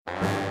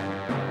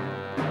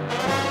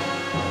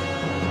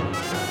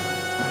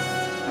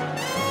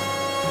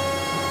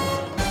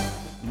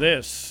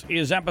This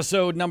is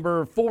episode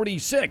number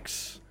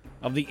 46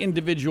 of the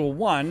Individual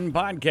One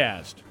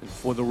podcast. And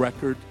for the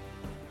record,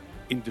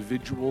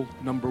 individual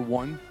number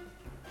one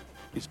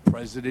is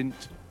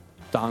President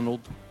Donald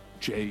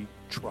J.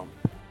 Trump.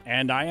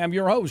 And I am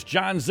your host,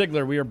 John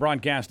Ziegler. We are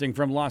broadcasting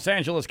from Los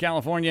Angeles,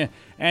 California,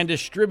 and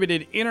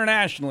distributed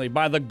internationally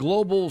by the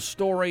Global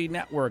Story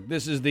Network.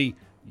 This is the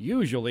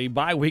usually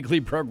bi-weekly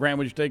program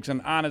which takes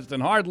an honest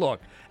and hard look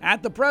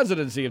at the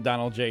presidency of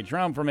Donald J.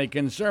 Trump from a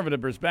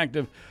conservative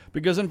perspective,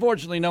 because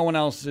unfortunately no one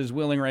else is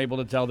willing or able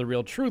to tell the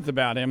real truth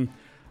about him.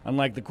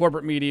 Unlike the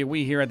corporate media,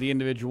 we here at the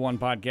Individual One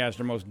podcast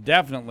are most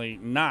definitely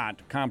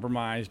not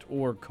compromised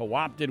or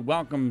co-opted.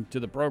 Welcome to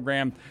the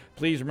program.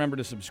 Please remember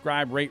to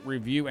subscribe, rate,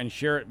 review, and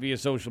share it via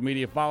social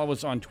media. Follow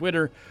us on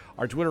Twitter.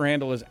 Our Twitter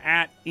handle is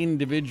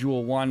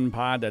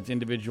 @IndividualOnePod. That's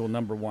individual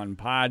number one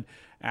pod.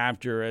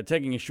 After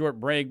taking a short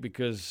break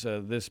because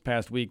this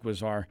past week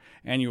was our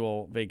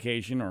annual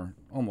vacation, or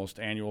almost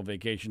annual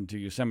vacation, to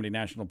Yosemite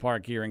National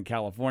Park here in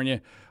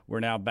California, we're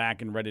now back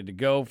and ready to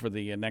go for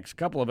the next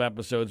couple of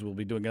episodes. We'll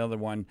be doing another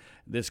one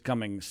this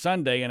coming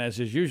Sunday, and as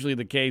is usually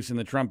the case in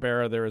the Trump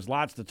era, there is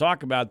lots to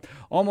talk about.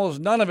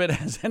 Almost none of it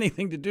has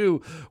anything to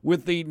do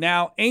with the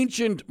now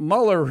ancient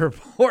Mueller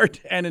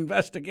report and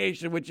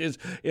investigation, which is,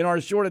 in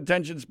our short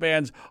attention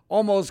spans,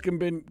 almost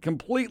been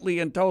completely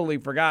and totally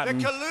forgotten.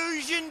 The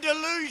collusion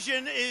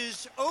delusion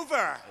is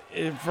over.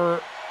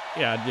 You're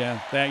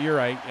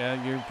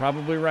right. You're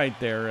probably right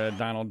there,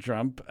 Donald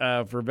Trump.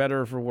 For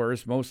better or for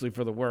worse, mostly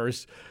for the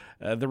worse.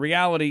 The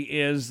reality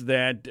is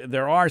that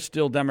there are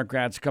still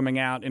Democrats coming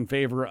out in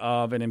favor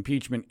of an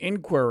impeachment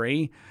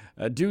inquiry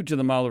due to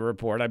the Mueller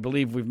report. I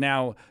believe we've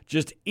now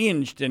just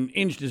inched, and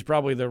inched is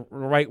probably the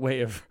right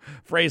way of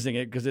phrasing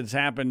it, because it's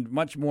happened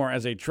much more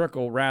as a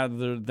trickle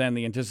rather than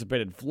the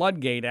anticipated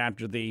floodgate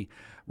after the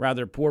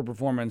rather poor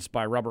performance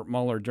by Robert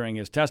Mueller during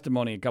his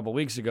testimony a couple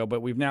weeks ago.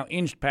 But we've now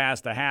inched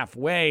past the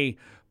halfway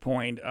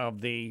point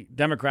of the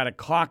Democratic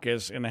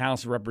caucus in the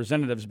House of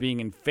Representatives being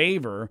in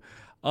favor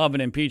of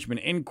an impeachment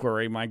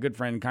inquiry. My good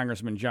friend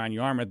Congressman John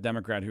Yarmuth,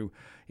 Democrat, who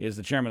is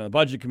the chairman of the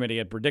Budget Committee,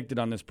 had predicted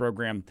on this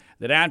program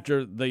that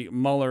after the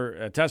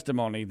Mueller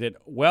testimony that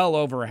well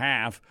over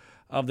half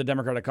of the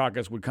Democratic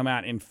caucus would come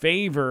out in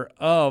favor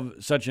of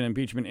such an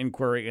impeachment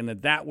inquiry, and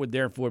that would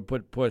therefore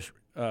put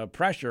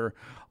pressure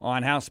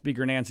on House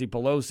Speaker Nancy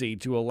Pelosi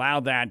to allow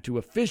that to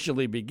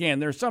officially begin.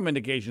 There are some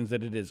indications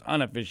that it is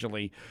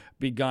unofficially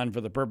begun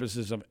for the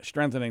purposes of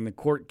strengthening the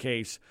court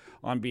case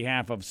on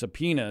behalf of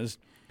subpoenas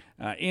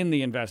in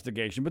the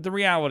investigation. But the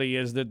reality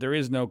is that there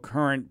is no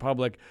current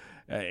public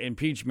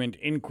impeachment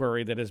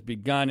inquiry that has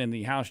begun in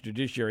the House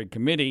Judiciary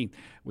Committee,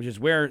 which is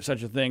where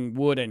such a thing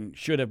would and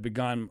should have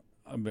begun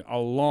a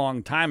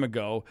long time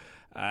ago.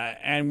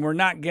 And we're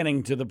not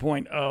getting to the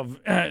point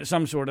of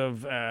some sort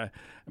of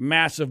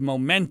massive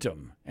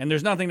momentum. And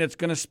there's nothing that's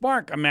going to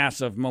spark a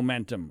massive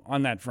momentum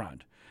on that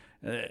front,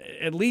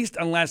 at least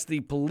unless the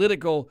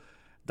political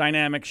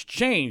dynamics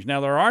change. Now,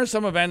 there are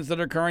some events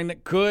that are occurring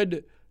that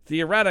could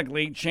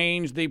theoretically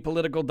change the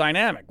political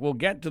dynamic. We'll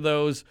get to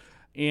those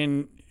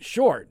in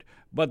short.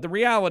 But the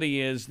reality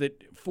is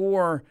that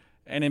for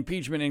an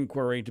impeachment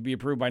inquiry to be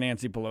approved by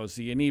Nancy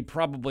Pelosi, you need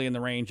probably in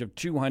the range of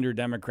 200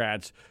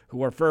 Democrats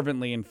who are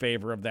fervently in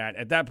favor of that.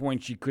 At that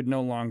point, she could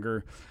no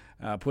longer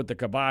put the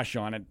kibosh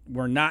on it.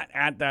 We're not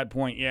at that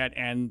point yet,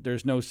 and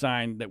there's no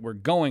sign that we're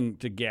going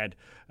to get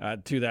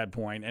to that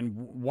point. And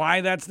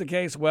why that's the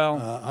case? Well,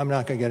 I'm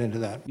not going to get into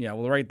that. Yeah,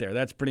 well, right there.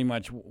 That's pretty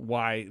much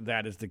why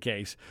that is the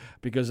case,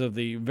 because of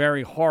the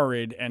very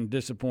horrid and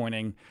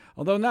disappointing,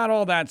 although not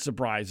all that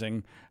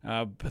surprising,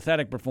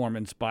 pathetic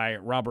performance by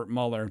Robert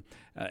Mueller.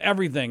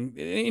 Everything,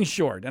 in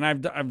short, and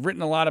I've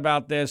written a lot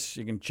about this.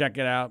 You can check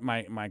it out,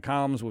 my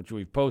columns, which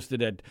we've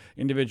posted at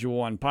Individual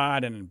One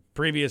Pod and in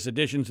previous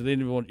editions of the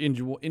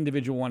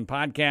Individual One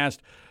podcast.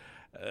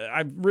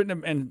 I've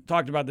written and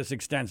talked about this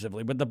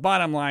extensively, but the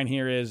bottom line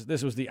here is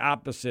this was the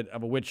opposite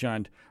of a witch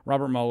hunt.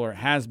 Robert Mueller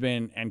has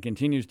been and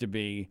continues to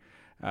be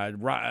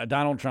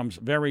Donald Trump's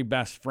very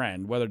best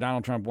friend, whether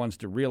Donald Trump wants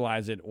to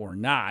realize it or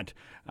not.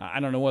 I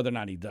don't know whether or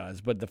not he does,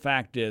 but the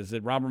fact is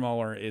that Robert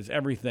Mueller is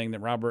everything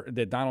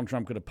that Donald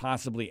Trump could have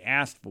possibly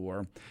asked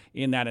for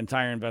in that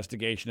entire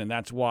investigation, and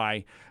that's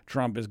why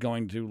Trump is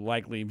going to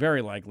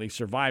very likely,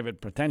 survive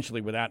it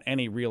potentially without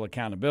any real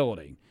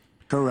accountability.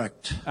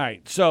 Correct. All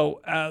right.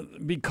 So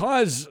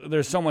because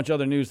there's so much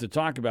other news to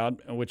talk about,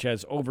 which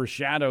has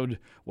overshadowed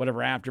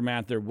whatever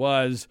aftermath there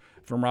was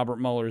from Robert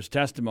Mueller's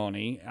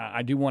testimony,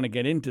 I do want to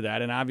get into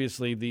that. And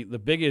obviously the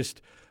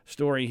biggest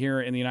story here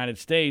in the United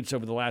States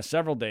over the last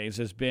several days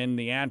has been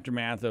the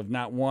aftermath of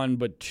not one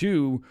but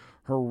two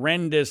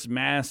horrendous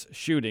mass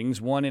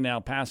shootings, one in El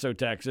Paso,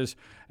 Texas,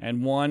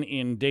 and one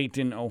in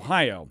Dayton,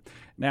 Ohio.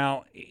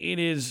 Now, it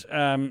is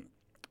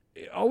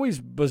always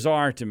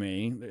bizarre to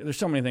me. There's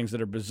so many things that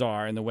are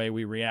bizarre in the way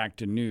we react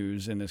to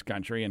news in this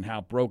country and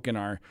how broken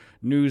our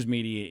news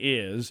media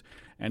is.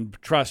 And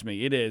trust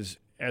me, it is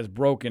as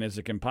broken as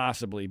it can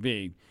possibly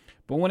be.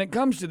 But when it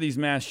comes to these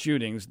mass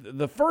shootings,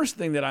 the first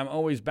thing that I'm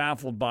always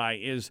baffled by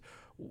is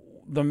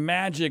the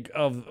magic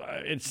of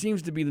it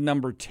seems to be the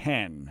number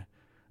 10.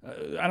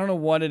 I don't know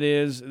what it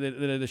is.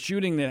 The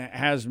shooting that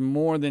has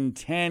more than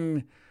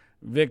 10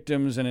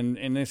 victims, and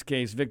in this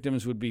case,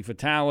 victims would be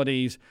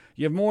fatalities.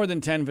 You have more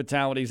than 10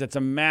 fatalities. That's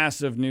a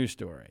massive news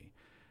story.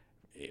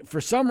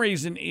 For some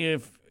reason,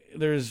 if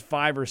there's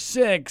 5 or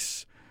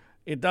 6,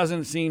 it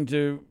doesn't seem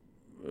to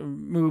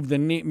move the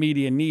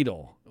media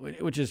needle,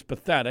 which is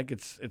pathetic.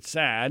 It's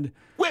sad.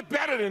 We're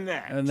better than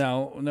that.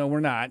 No, we're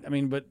not. I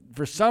mean, but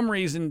for some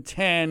reason,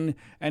 10,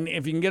 and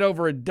if you can get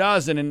over a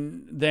dozen,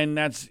 and then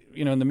that's,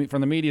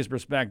 from the media's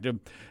perspective,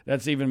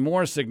 that's even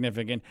more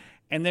significant.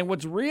 And then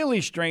what's really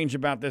strange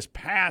about this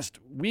past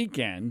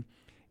weekend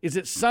is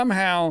that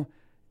somehow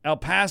El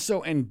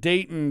Paso and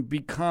Dayton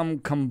become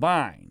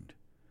combined.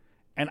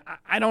 And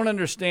I don't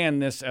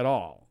understand this at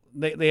all.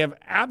 They have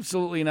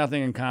absolutely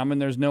nothing in common.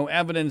 There's no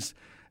evidence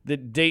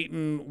that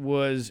Dayton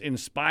was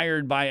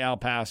inspired by El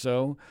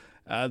Paso.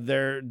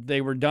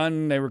 They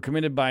were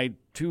committed by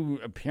two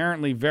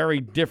apparently very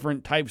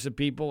different types of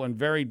people in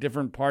very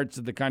different parts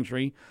of the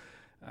country.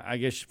 I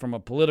guess from a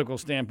political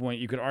standpoint,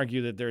 you could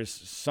argue that there's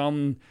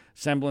some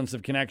semblance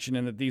of connection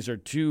and that these are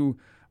two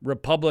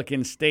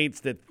Republican states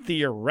that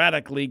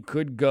theoretically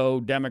could go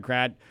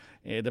Democrat,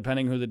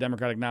 depending who the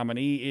Democratic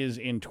nominee is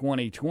in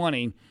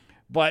 2020.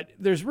 But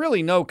there's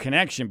really no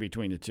connection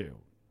between the two.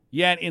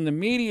 Yet in the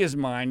media's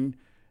mind,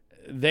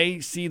 they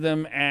see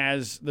them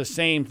as the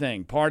same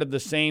thing, part of the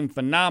same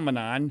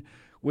phenomenon,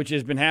 which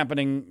has been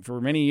happening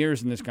for many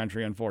years in this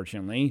country,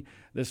 unfortunately,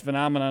 this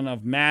phenomenon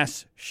of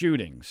mass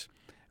shootings,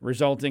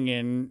 resulting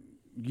in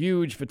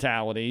huge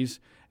fatalities,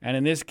 and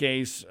in this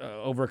case,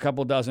 over a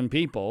couple dozen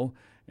people,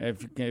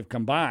 if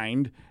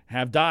combined,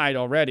 have died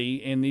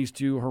already in these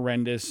two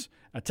horrendous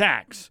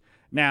attacks.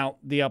 Now,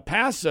 the El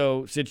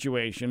Paso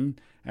situation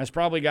has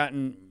probably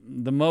gotten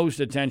the most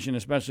attention,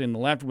 especially in the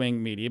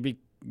left-wing media.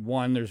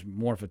 One, there's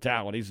more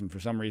fatalities, and for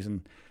some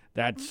reason,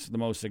 that's the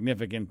most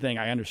significant thing.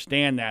 I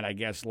understand that, I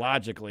guess,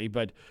 logically,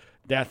 but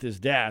death is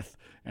death,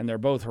 and they're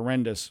both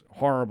horrendous,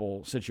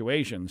 horrible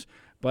situations.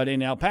 But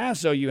in El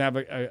Paso, you have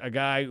a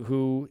guy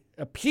who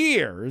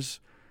appears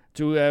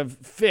to have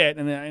fit,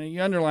 and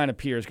you underline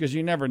appears because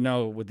you never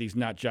know with these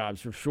nut jobs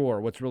for sure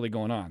what's really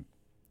going on.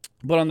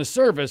 But on the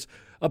surface,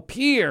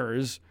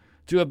 appears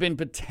to have been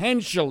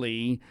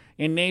potentially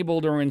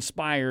enabled or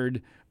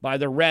inspired by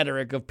the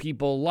rhetoric of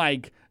people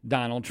like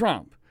Donald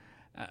Trump.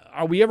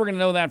 Are we ever going to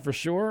know that for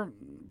sure?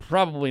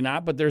 Probably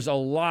not, but there's a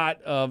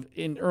lot of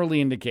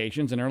early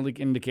indications, and early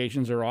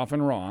indications are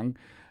often wrong,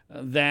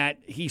 that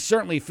he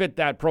certainly fit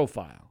that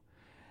profile.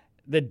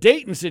 The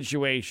Dayton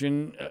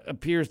situation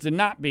appears to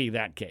not be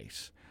that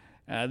case.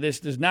 This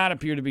does not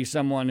appear to be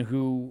someone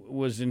who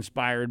was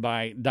inspired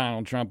by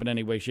Donald Trump in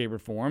any way, shape, or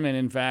form. And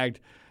in fact,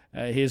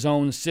 his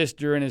own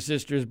sister and his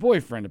sister's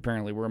boyfriend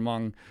apparently were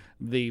among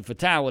the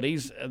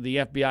fatalities. The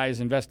FBI is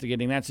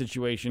investigating that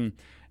situation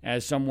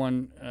as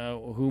someone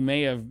who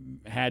may have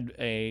had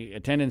a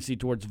tendency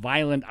towards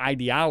violent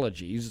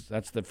ideologies.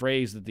 That's the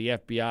phrase that the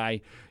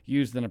FBI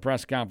used in a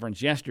press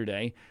conference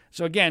yesterday.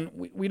 So again,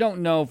 we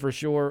don't know for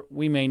sure.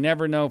 We may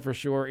never know for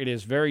sure. It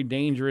is very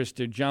dangerous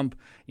to jump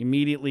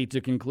immediately to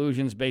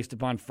conclusions based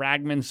upon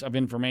fragments of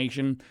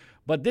information.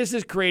 But this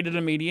has created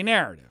a media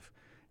narrative.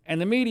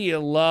 And the media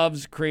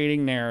loves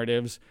creating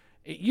narratives.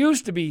 It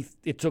used to be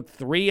it took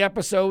 3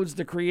 episodes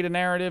to create a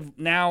narrative.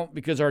 Now,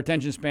 because our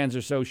attention spans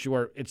are so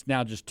short, it's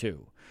now just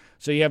 2.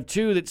 So you have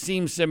 2 that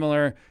seem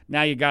similar.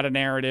 Now you got a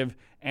narrative.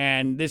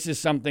 And this is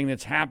something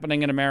that's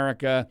happening in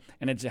America.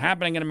 And it's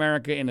happening in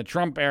America in the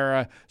Trump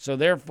era. So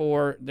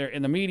therefore,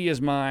 in the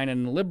media's mind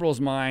and the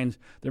liberals' minds,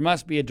 there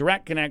must be a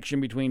direct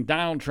connection between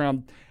Donald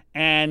Trump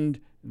and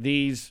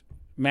these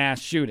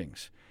mass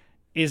shootings.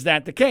 Is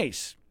that the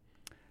case?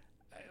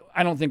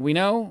 I don't think we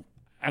know.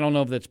 I don't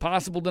know if it's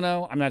possible to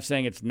know. I'm not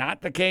saying it's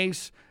not the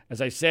case. As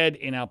I said,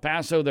 in El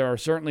Paso, there are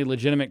certainly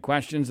legitimate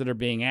questions that are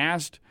being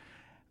asked.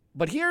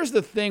 But here's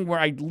the thing where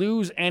I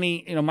lose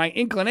any, my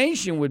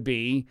inclination would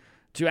be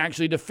to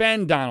actually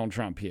defend Donald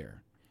Trump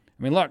here.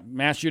 I mean, look,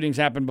 mass shootings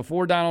happened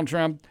before Donald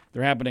Trump.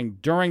 They're happening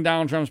during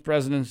Donald Trump's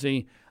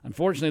presidency.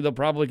 Unfortunately, they'll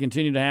probably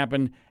continue to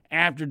happen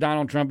after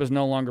Donald Trump is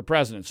no longer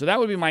president. So that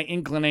would be my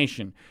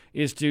inclination,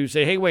 is to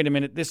say, hey, wait a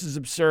minute, this is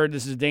absurd,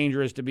 this is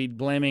dangerous to be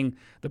blaming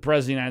the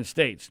President of the United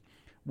States.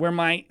 Where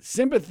my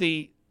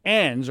sympathy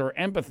ends, or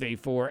empathy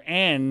for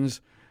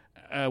ends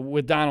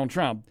with Donald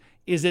Trump,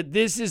 is that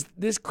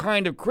this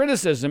kind of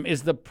criticism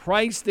is the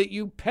price that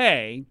you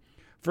pay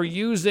for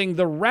using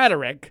the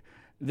rhetoric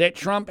that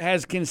Trump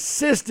has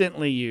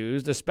consistently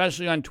used,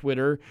 especially on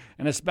Twitter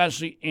and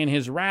especially in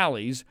his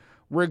rallies,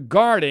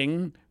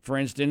 regarding, for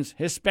instance,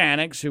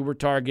 Hispanics who were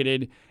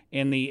targeted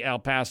in the El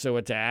Paso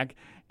attack,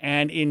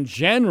 and in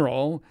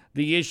general,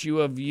 the issue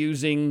of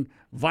using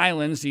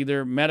violence,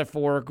 either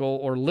metaphorical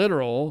or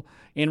literal,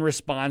 in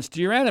response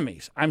to your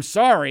enemies. I'm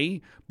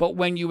sorry, but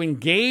when you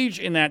engage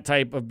in that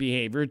type of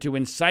behavior to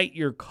incite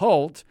your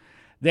cult,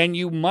 then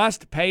you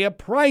must pay a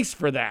price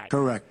for that.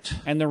 Correct.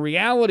 And the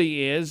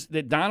reality is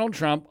that Donald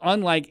Trump,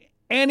 unlike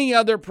any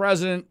other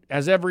president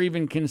has ever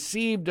even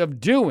conceived of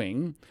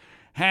doing,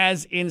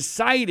 has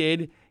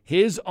incited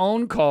his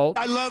own cult.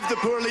 I love the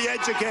poorly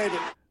educated.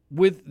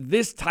 With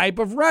this type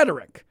of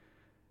rhetoric.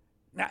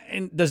 Now,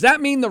 and does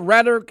that mean the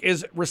rhetoric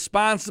is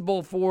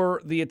responsible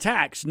for the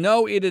attacks?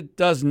 No, it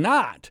does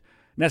not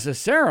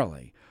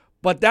necessarily.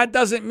 But that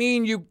doesn't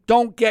mean you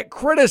don't get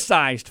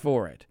criticized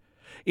for it.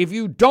 If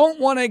you don't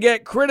want to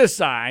get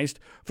criticized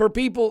for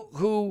people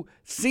who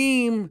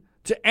seem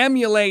to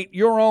emulate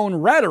your own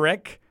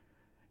rhetoric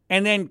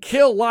and then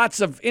kill lots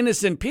of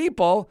innocent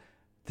people,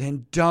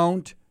 then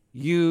don't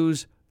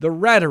use the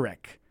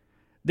rhetoric.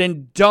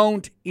 Then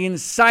don't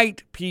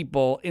incite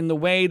people in the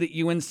way that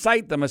you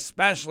incite them,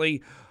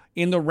 especially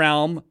in the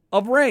realm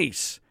of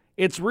race.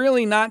 It's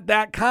really not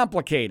that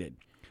complicated.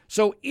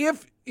 So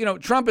if,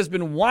 Trump has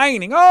been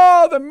whining,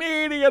 oh, the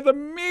media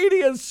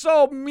is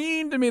so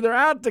mean to me. They're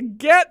out to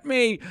get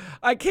me.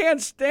 I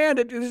can't stand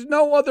it. There's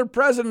no other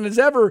president has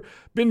ever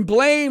been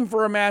blamed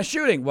for a mass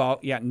shooting. Well,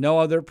 yeah, no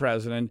other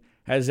president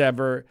has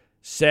ever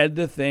said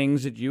the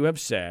things that you have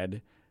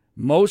said,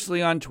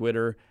 mostly on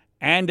Twitter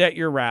and at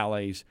your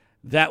rallies,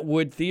 that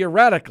would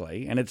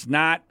theoretically, and it's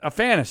not a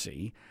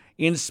fantasy,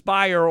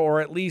 inspire or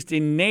at least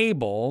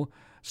enable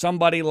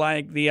somebody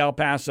like the El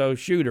Paso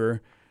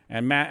shooter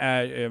and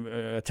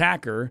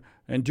attacker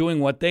and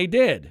doing what they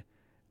did.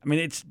 I mean,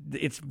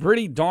 it's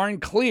pretty darn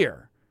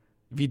clear.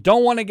 If you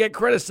don't want to get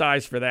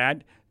criticized for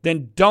that,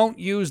 then don't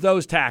use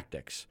those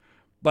tactics.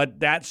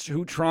 But that's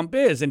who Trump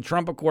is. And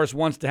Trump, of course,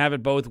 wants to have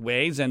it both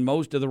ways. And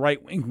most of the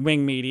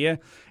right-wing media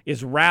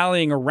is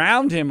rallying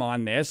around him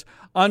on this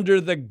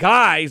under the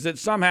guise that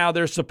somehow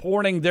they're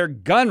supporting their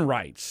gun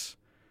rights.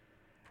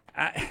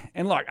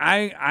 And look,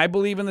 I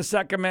believe in the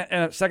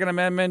Second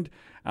Amendment.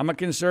 I'm a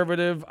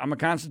conservative. I'm a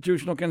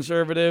constitutional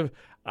conservative.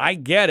 I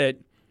get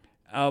it.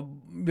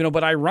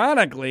 But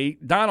ironically,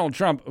 Donald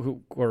Trump, who,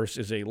 of course,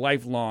 is a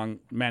lifelong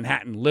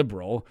Manhattan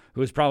liberal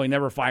who has probably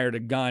never fired a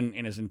gun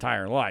in his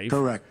entire life.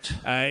 Correct.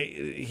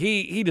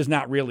 He does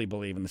not really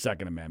believe in the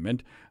Second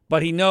Amendment,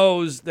 but he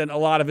knows that a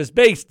lot of his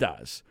base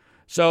does.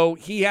 So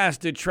he has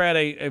to tread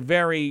a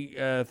very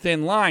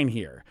thin line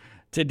here.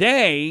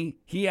 Today,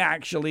 he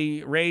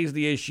actually raised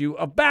the issue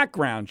of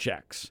background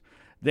checks.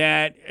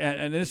 That,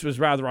 and this was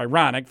rather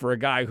ironic for a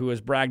guy who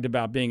has bragged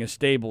about being a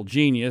stable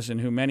genius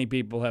and who many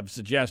people have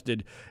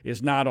suggested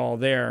is not all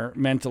there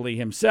mentally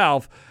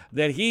himself,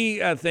 that he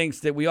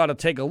thinks that we ought to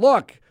take a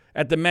look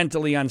at the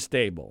mentally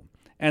unstable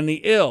and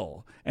the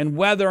ill and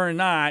whether or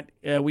not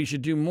we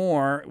should do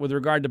more with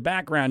regard to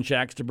background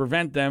checks to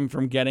prevent them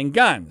from getting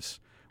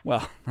guns.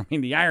 Well, I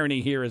mean, the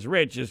irony here is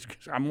rich.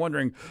 I'm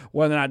wondering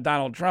whether or not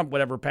Donald Trump would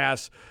ever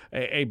pass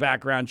a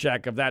background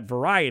check of that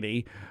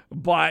variety.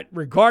 But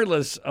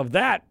regardless of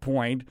that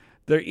point,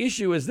 the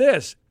issue is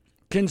this.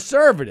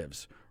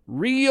 Conservatives,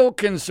 real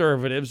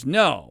conservatives,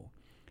 know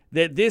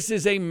that this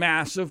is a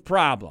massive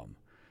problem.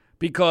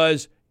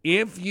 Because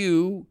if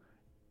you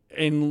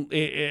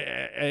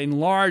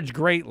enlarge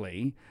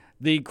greatly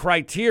the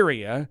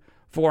criteria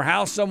for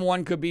how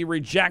someone could be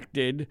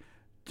rejected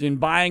in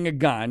buying a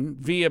gun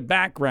via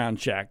background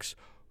checks,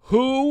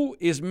 who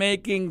is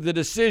making the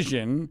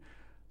decision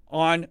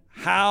on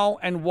how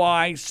and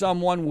why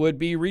someone would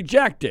be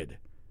rejected?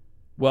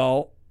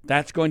 Well,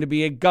 that's going to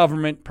be a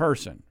government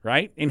person,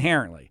 right?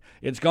 Inherently.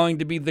 It's going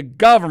to be the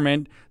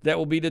government that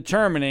will be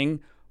determining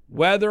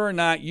whether or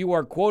not you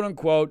are, quote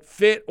unquote,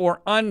 fit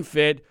or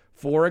unfit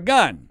for a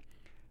gun.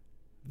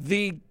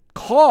 The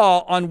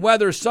call on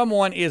whether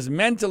someone is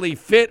mentally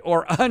fit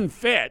or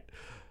unfit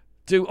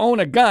to own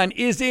a gun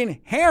is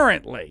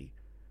inherently,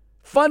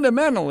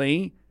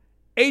 fundamentally,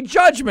 a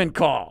judgment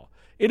call.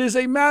 It is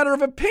a matter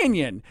of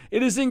opinion.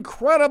 It is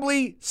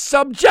incredibly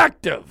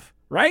subjective,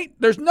 right?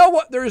 There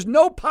is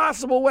no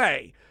possible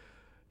way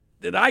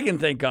that I can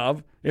think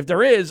of. If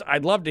there is,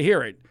 I'd love to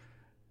hear it.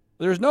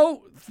 There's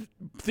no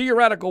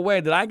theoretical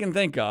way that I can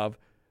think of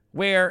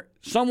where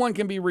someone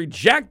can be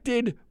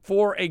rejected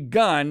for a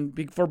gun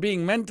for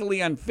being mentally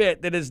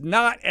unfit that is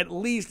not, at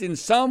least in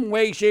some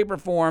way, shape, or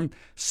form,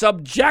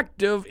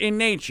 subjective in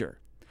nature.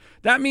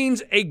 That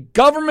means a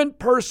government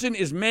person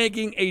is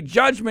making a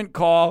judgment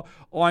call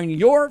on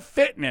your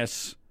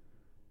fitness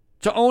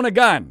to own a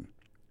gun,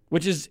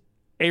 which is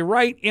a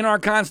right in our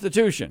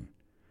Constitution.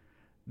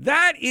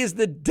 That is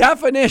the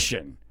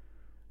definition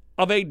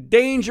of a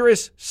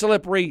dangerous,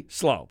 slippery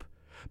slope.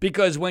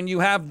 Because when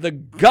you have the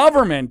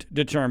government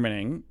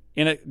determining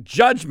in a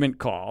judgment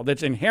call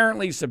that's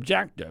inherently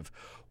subjective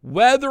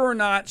whether or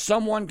not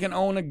someone can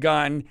own a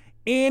gun,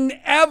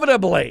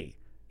 inevitably,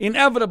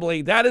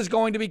 that is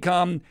going to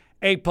become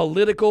a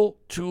political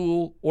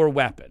tool or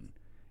weapon.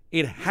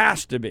 It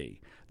has to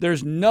be.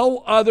 There's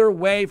no other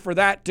way for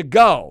that to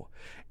go.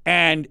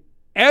 And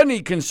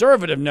any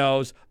conservative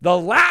knows the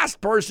last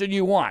person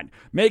you want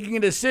making a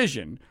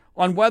decision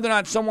on whether or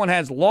not someone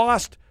has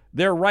lost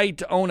their right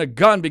to own a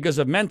gun because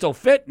of mental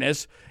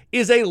fitness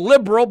is a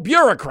liberal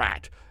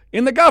bureaucrat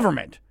in the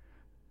government,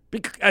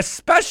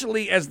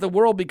 especially as the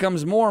world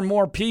becomes more and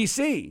more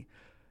PC.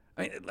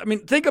 I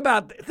mean, think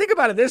about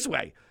it this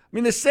way. I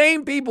mean, the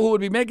same people who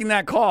would be making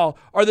that call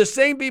are the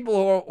same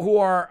people who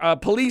are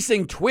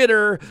policing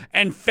Twitter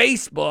and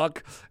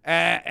Facebook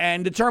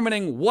and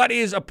determining what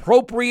is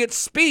appropriate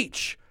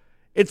speech.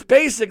 It's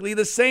basically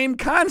the same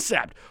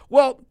concept.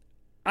 Well,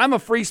 I'm a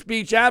free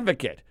speech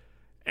advocate.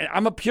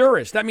 I'm a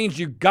purist. That means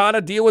you got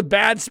to deal with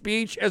bad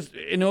speech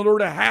in order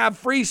to have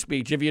free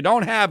speech. If you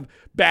don't have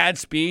bad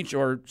speech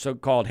or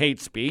so-called hate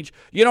speech,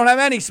 you don't have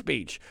any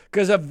speech,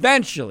 because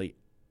eventually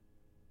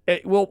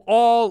it will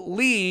all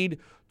lead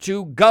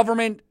to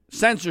government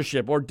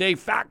censorship or de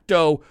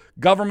facto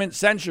government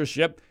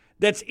censorship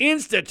that's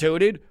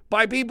instituted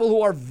by people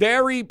who are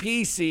very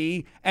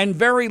PC and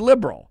very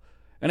liberal.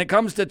 And it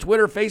comes to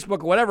Twitter,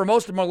 Facebook, or whatever,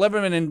 most of them are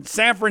living in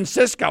San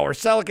Francisco or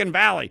Silicon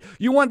Valley.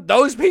 You want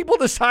those people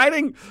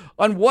deciding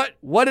on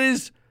what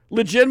is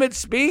legitimate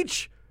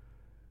speech?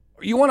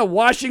 You want a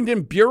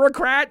Washington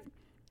bureaucrat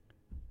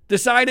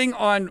deciding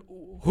on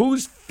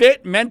who's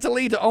fit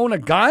mentally to own a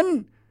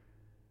gun?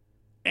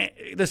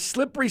 The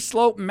slippery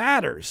slope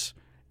matters.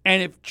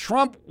 And if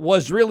Trump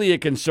was really a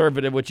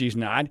conservative, which he's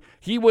not,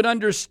 he would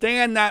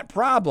understand that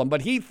problem.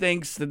 But he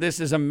thinks that this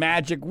is a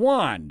magic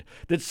wand,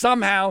 that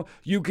somehow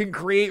you can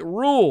create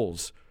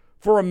rules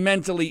for a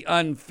mentally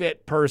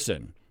unfit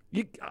person.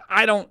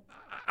 I don't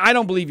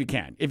believe you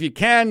can. If you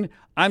can,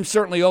 I'm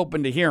certainly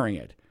open to hearing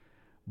it.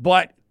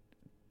 But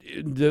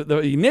the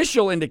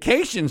initial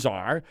indications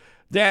are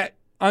that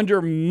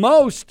under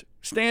most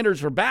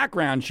standards for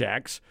background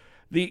checks,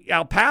 the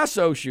El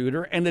Paso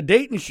shooter and the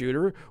Dayton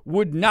shooter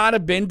would not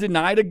have been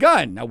denied a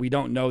gun. Now, we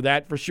don't know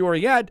that for sure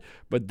yet,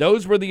 but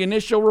those were the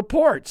initial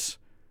reports.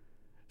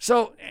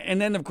 So,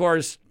 and then, of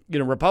course,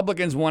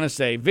 Republicans want to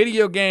say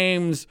video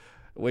games,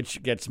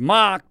 which gets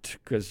mocked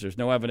because there's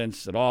no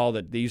evidence at all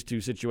that these two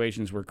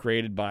situations were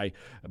created by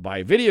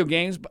video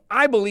games. But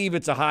I believe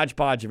it's a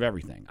hodgepodge of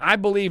everything. I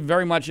believe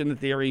very much in the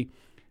theory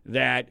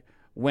that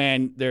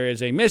when there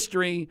is a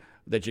mystery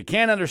that you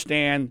can't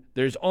understand,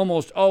 there's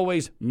almost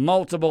always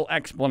multiple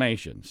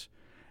explanations.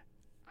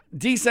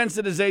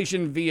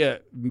 Desensitization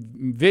via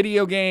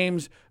video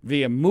games,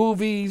 via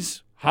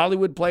movies.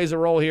 Hollywood plays a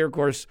role here. Of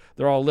course,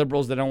 they're all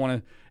liberals. They don't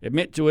want to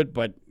admit to it,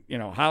 but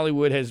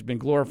Hollywood has been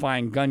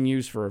glorifying gun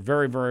use for a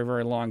very, very,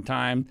 very long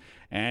time,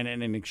 and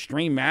in an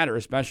extreme manner,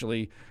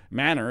 especially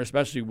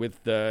with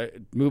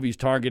movies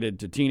targeted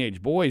to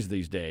teenage boys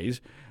these days.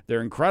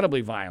 They're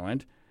incredibly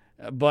violent.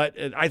 But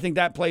I think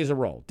that plays a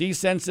role.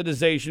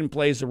 Desensitization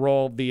plays a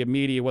role via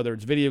media, whether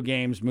it's video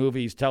games,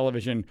 movies,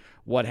 television,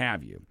 what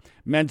have you.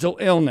 Mental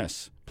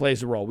illness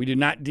plays a role. We do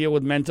not deal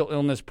with mental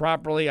illness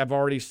properly. I've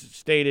already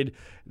stated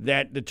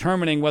that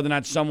determining whether or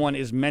not someone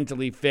is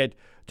mentally fit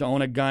to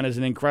own a gun is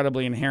an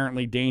incredibly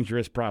inherently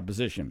dangerous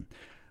proposition.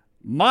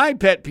 My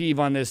pet peeve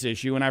on this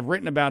issue, and I've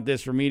written about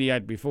this for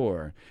Mediaite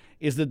before,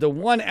 is that the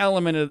one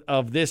element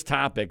of this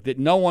topic that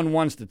no one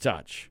wants to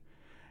touch,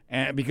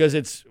 because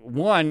it's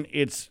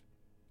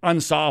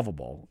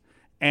unsolvable,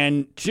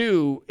 and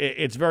two,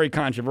 it's very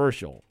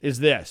controversial, is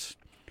this.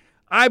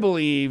 I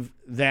believe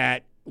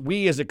that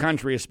we as a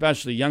country,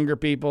 especially younger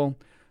people,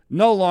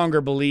 no longer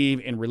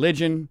believe in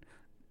religion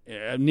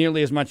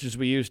nearly as much as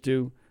we used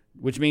to,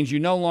 which means you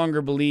no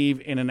longer believe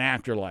in an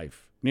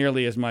afterlife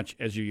nearly as much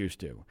as you used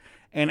to.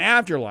 An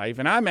afterlife,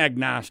 and I'm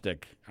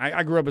agnostic.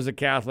 I grew up as a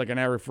Catholic, and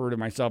I refer to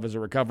myself as a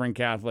recovering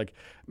Catholic.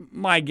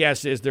 My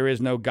guess is there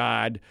is no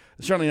God,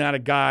 certainly not a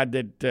God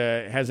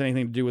that has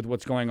anything to do with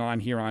what's going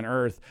on here on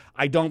earth.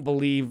 I don't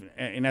believe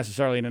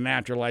necessarily in an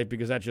afterlife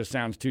because that just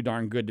sounds too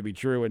darn good to be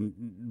true, and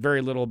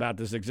very little about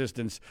this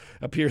existence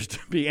appears to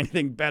be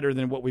anything better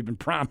than what we've been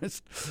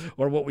promised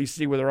or what we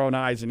see with our own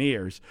eyes and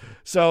ears.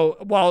 So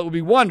while it would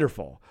be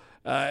wonderful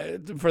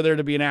for there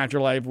to be an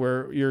afterlife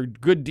where your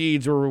good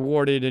deeds were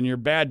rewarded and your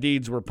bad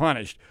deeds were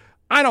punished,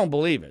 I don't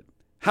believe it.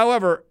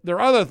 However, there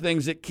are other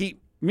things that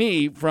keep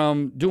me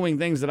from doing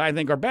things that I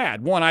think are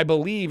bad. One, I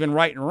believe in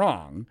right and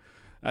wrong.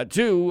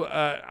 Two,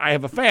 I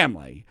have a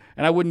family,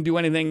 and I wouldn't do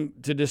anything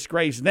to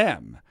disgrace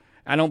them.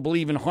 I don't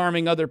believe in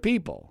harming other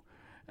people.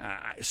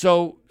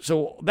 So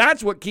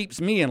that's what keeps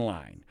me in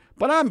line.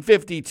 But I'm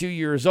 52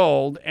 years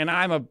old, and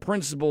I'm a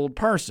principled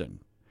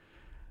person.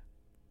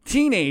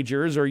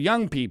 Teenagers or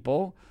young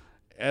people,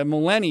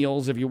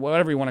 millennials,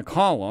 whatever you want to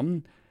call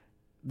them,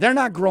 they're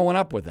not growing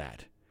up with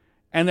that.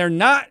 And they're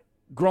not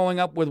growing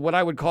up with what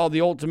I would call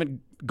the ultimate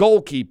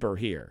goalkeeper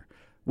here,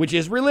 which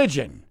is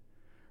religion.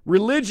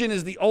 Religion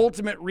is the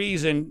ultimate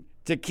reason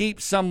to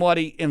keep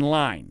somebody in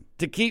line,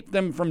 to keep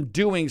them from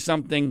doing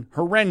something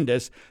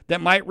horrendous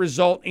that might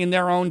result in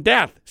their own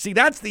death. See,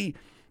 that's the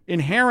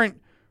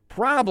inherent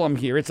problem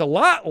here. It's a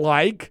lot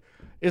like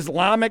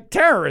Islamic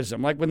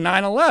terrorism, like with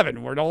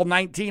 9/11, where all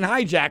 19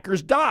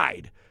 hijackers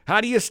died. How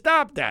do you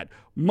stop that?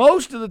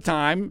 Most of the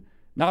time,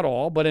 not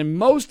all, but in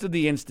most of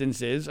the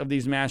instances of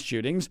these mass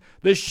shootings,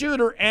 the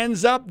shooter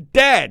ends up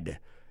dead,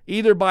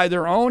 either by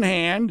their own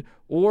hand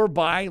or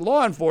by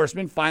law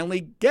enforcement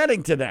finally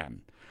getting to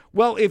them.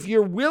 Well, if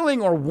you're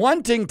willing or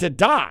wanting to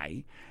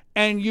die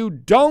and you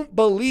don't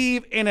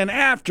believe in an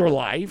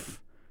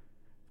afterlife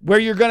where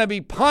you're going to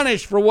be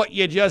punished for what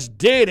you just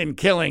did in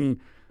killing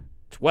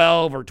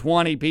 12 or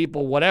 20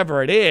 people,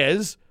 whatever it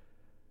is,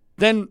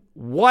 then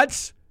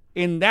what's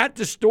in that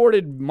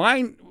distorted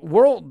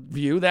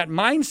worldview, that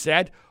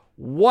mindset,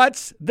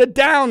 what's the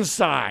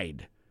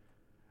downside?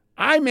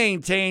 I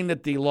maintain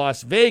that the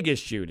Las Vegas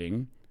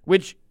shooting,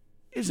 which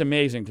is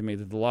amazing to me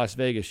that the Las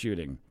Vegas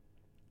shooting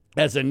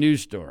as a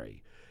news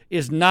story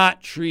is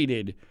not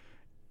treated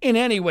in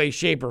any way,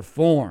 shape, or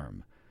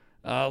form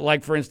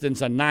like, for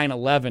instance, a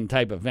 9/11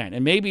 type event.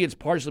 And maybe it's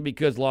partially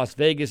because Las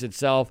Vegas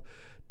itself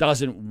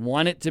doesn't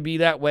want it to be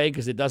that way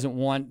because it doesn't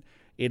want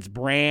its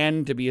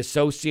brand to be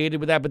associated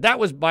with that. But that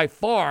was by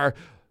far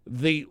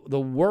the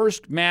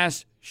worst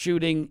mass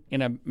shooting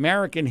in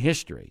American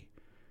history.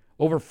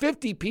 Over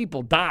 50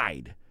 people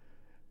died,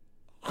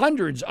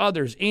 hundreds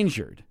others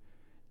injured,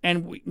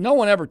 and no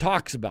one ever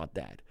talks about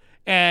that.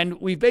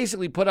 And we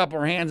basically put up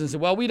our hands and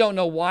said, well, we don't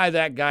know why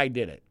that guy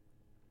did it.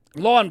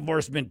 Law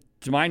enforcement,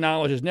 to my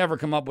knowledge, has never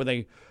come up with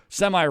a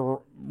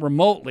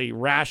semi-remotely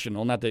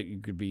rational, not that you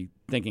could be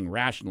thinking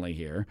rationally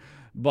here,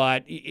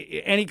 but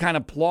any kind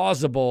of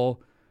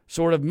plausible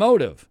sort of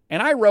motive.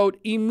 And I wrote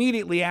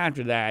immediately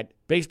after that,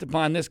 based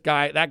upon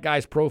that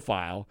guy's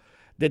profile,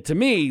 that to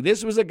me,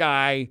 this was a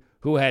guy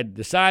who had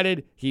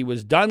decided he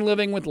was done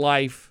living with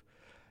life,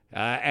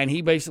 and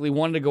he basically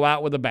wanted to go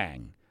out with a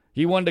bang.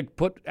 He wanted to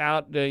put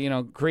out,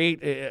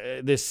 create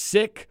this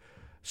sick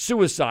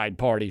suicide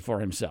party for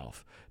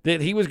himself.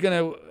 That he was going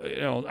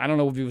to, I don't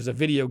know if he was a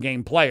video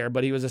game player,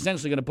 but he was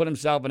essentially going to put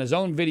himself in his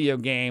own video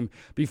game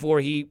before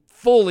he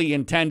fully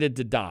intended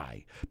to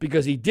die.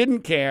 Because he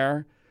didn't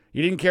care.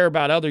 He didn't care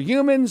about other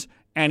humans,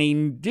 and he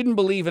didn't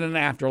believe in an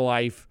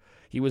afterlife.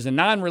 He was a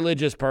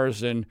non-religious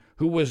person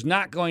who was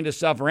not going to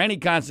suffer any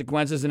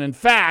consequences. And in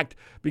fact,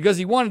 because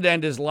he wanted to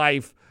end his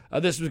life,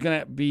 this was going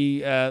to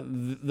be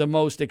the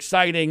most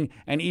exciting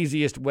and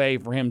easiest way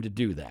for him to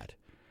do that.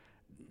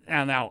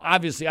 Now,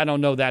 obviously, I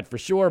don't know that for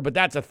sure, but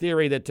that's a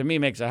theory that to me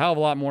makes a hell of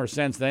a lot more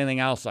sense than anything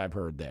else I've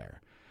heard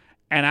there.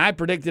 And I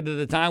predicted at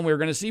the time we were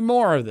going to see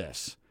more of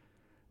this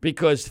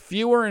because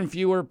fewer and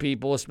fewer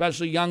people,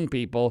 especially young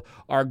people,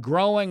 are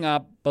growing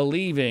up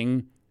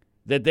believing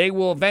that they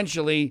will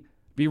eventually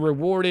be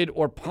rewarded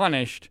or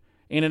punished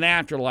in an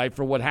afterlife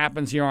for what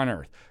happens here on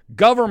earth.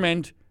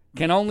 Government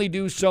can only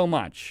do so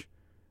much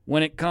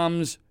when it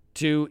comes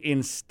to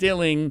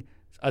instilling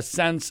a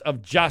sense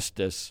of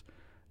justice.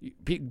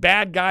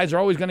 Bad guys are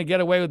always going to get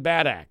away with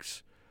bad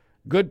acts.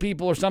 Good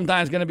people are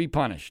sometimes going to be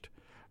punished.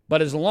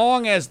 But as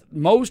long as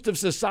most of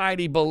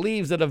society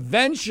believes that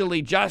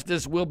eventually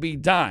justice will be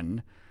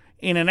done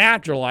in an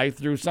afterlife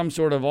through some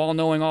sort of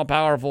all-knowing,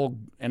 all-powerful,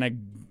 and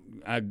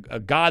a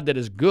God that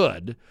is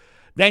good,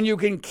 then you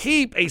can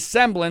keep a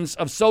semblance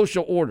of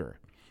social order.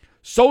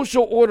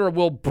 Social order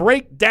will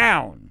break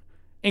down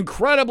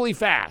incredibly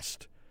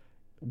fast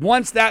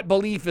once that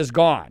belief is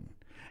gone.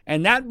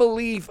 And that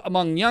belief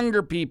among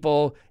younger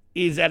people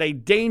is at a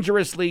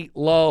dangerously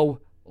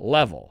low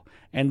level.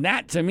 And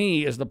that, to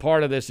me, is the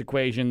part of this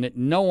equation that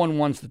no one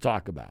wants to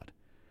talk about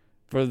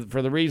for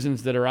the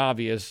reasons that are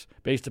obvious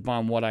based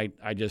upon what I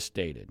just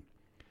stated.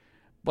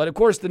 But, of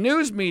course, the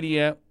news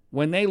media,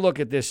 when they look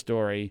at this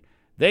story,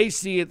 they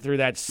see it through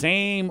that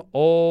same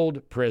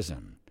old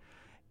prism.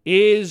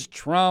 Is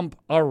Trump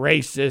a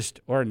racist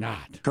or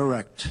not?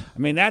 Correct. I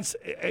mean,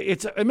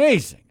 it's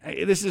amazing.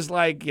 This is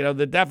like,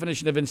 the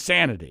definition of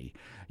insanity.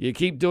 You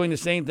keep doing the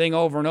same thing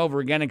over and over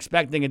again,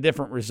 expecting a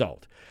different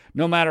result.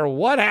 No matter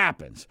what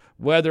happens,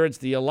 whether it's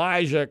the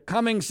Elijah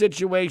Cummings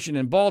situation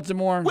in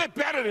Baltimore. We're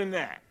better than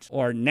that.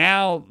 Or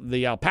now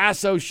the El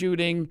Paso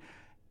shooting.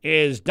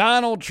 Is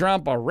Donald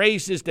Trump a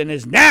racist and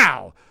is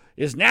now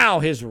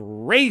his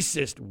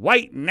racist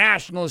white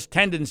nationalist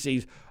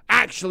tendencies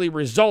actually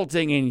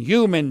resulting in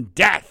human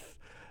death?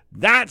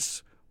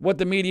 That's what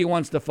the media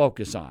wants to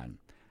focus on.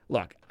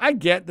 Look, I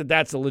get that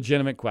that's a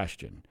legitimate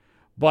question,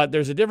 but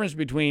there's a difference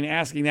between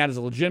asking that as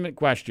a legitimate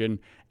question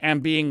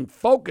and being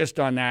focused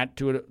on that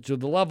to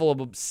the level of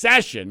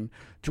obsession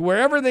to where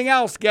everything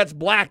else gets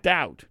blacked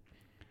out.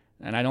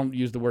 And I don't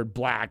use the word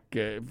black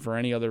for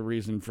any other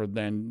reason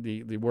than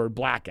the word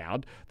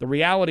blackout. The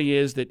reality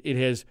is that it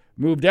has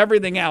moved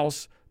everything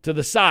else to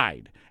the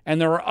side.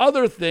 And there are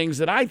other things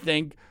that I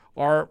think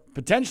are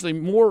potentially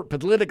more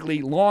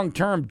politically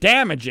long-term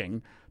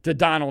damaging to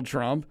Donald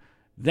Trump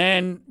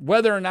than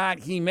whether or not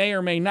he may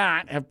or may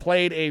not have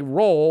played a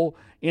role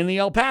in the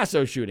El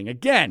Paso shooting.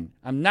 Again,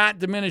 I'm not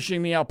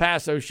diminishing the El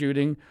Paso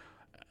shooting.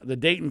 The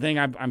Dayton thing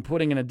I'm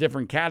putting in a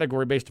different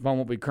category based upon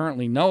what we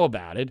currently know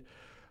about it.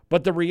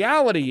 But the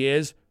reality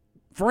is,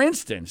 for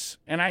instance,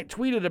 and I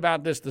tweeted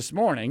about this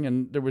morning,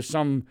 and there was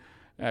some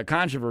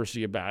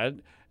controversy about it,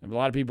 a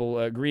lot of people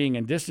agreeing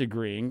and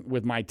disagreeing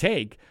with my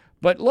take.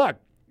 But look,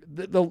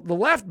 the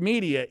left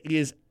media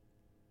is,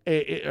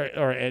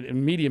 or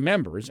media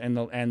members and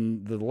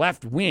the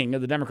left wing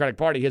of the Democratic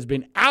Party has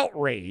been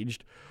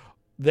outraged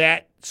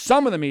that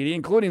some of the media,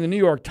 including the New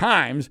York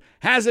Times,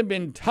 hasn't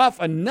been tough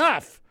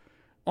enough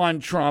on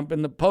Trump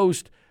in the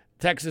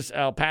post-Texas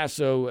El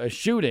Paso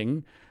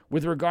shooting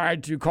with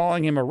regard to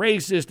calling him a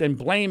racist and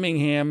blaming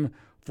him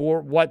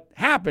for what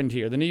happened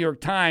here. The New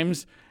York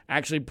Times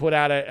actually put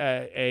out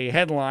a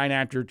headline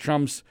after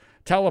Trump's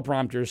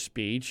teleprompter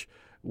speech,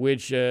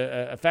 which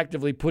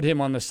effectively put him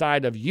on the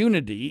side of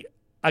unity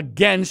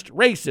against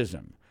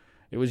racism.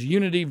 It was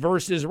unity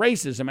versus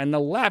racism, and the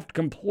left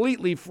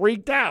completely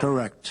freaked out.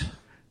 Correct.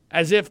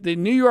 As if the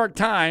New York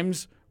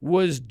Times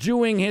was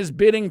doing his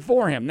bidding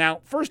for him.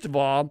 Now, first of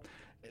all,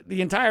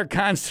 the entire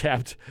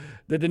concept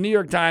that the New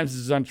York Times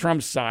is on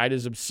Trump's side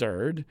is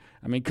absurd.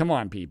 I mean, come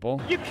on,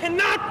 people. You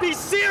cannot be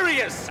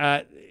serious!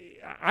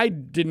 I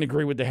didn't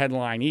agree with the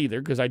headline either,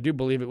 because I do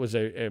believe it was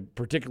a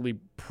particularly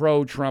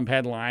pro-Trump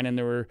headline, and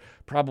there were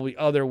probably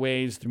other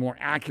ways to more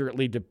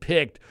accurately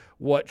depict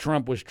what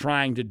Trump was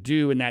trying to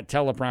do in that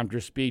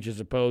teleprompter speech as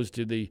opposed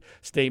to the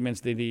statements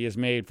that he has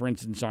made, for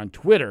instance, on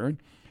Twitter.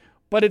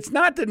 But it's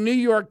not the New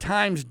York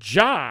Times'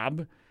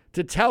 job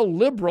to tell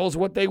liberals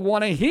what they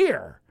want to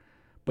hear.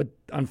 But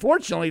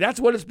unfortunately, that's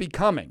what it's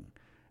becoming.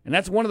 And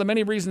that's one of the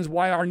many reasons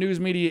why our news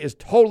media is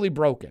totally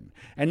broken.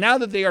 And now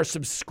that they are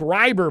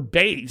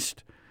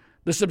subscriber-based,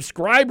 the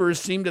subscribers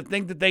seem to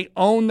think that they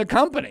own the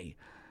company.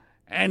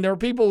 And there are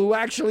people who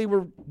actually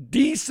were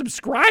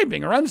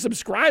desubscribing or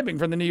unsubscribing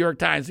from the New York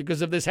Times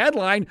because of this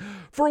headline,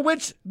 for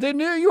which the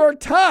New York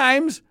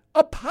Times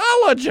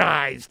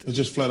apologized. It's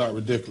just flat out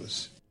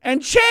ridiculous.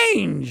 And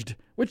changed,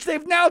 which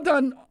they've now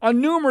done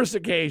on numerous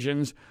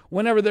occasions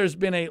whenever there's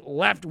been a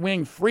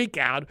left-wing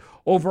freakout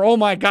over, oh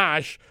my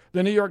gosh,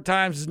 the New York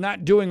Times is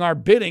not doing our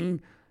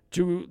bidding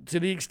to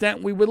the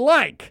extent we would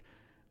like.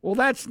 Well,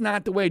 that's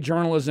not the way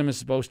journalism is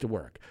supposed to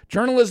work.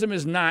 Journalism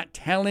is not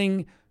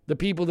telling the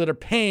people that are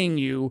paying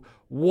you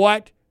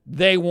what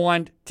they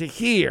want to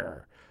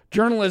hear.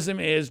 Journalism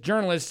is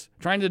journalists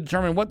trying to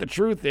determine what the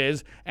truth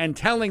is and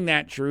telling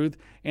that truth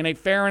in a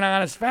fair and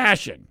honest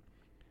fashion.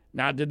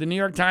 Now, did the New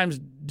York Times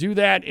do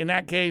that? In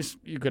that case,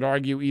 you could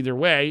argue either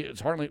way.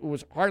 It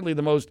was hardly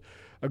the most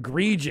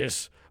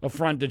egregious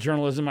affront to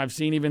journalism I've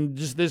seen even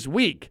just this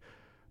week.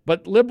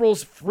 But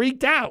liberals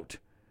freaked out.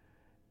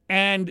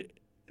 And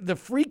the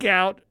freak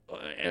out,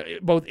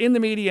 both in the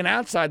media and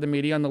outside the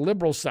media on the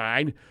liberal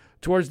side,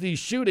 towards these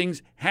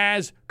shootings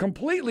has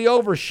completely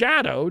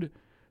overshadowed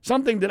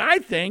something that I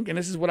think, and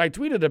this is what I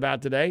tweeted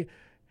about today,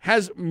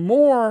 has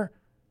more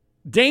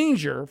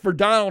danger for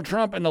Donald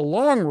Trump in the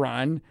long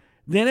run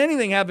than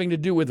anything having to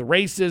do with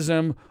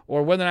racism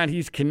or whether or not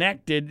he's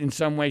connected in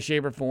some way,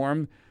 shape, or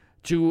form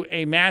to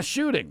a mass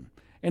shooting.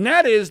 And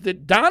that is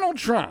that Donald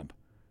Trump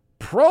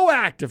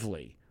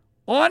proactively,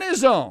 on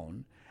his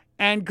own,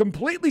 and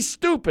completely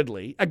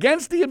stupidly,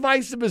 against the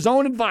advice of his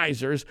own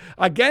advisors,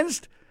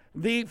 against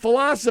the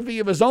philosophy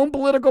of his own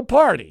political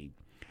party,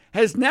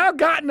 has now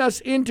gotten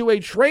us into a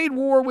trade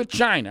war with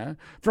China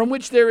from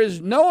which there is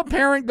no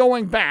apparent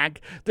going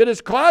back, that has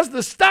caused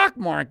the stock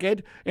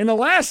market in the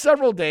last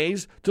several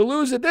days to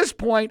lose at this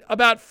point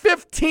about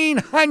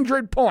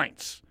 1,500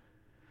 points.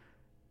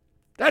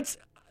 That's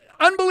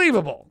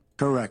unbelievable.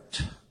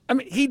 Correct. I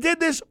mean, he did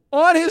this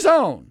on his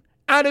own,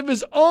 out of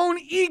his own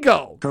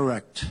ego.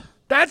 Correct.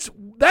 That's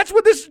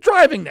what this is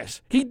driving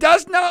this. He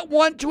does not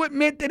want to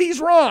admit that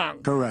he's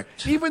wrong.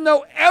 Correct. Even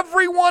though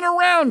everyone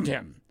around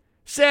him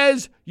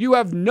says, you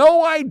have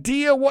no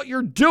idea what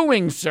you're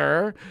doing,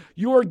 sir.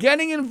 You are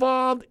getting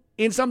involved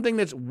in something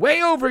that's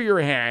way over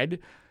your head.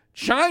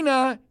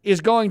 China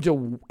is going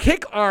to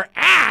kick our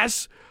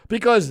ass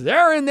because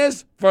they're in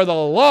this for the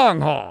long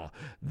haul.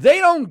 They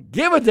don't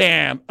give a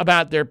damn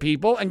about their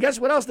people. And guess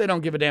what else they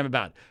don't give a damn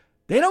about?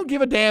 They don't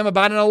give a damn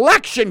about an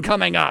election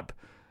coming up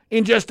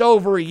in just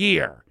over a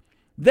year.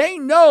 They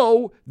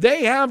know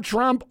they have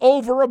Trump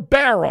over a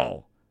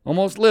barrel,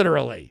 almost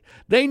literally.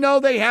 They know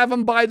they have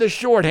him by the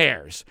short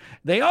hairs.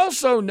 They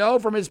also know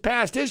from his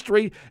past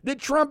history that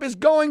Trump is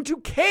going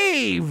to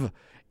cave,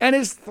 and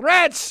his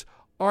threats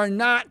are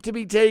not to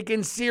be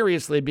taken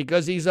seriously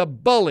because he's a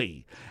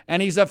bully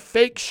and he's a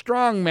fake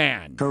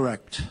strongman.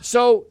 Correct.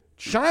 So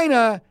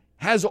China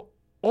has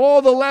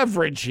all the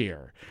leverage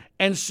here.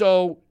 And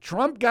so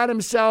Trump got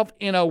himself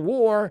in a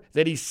war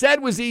that he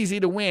said was easy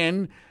to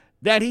win,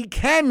 that he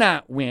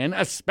cannot win,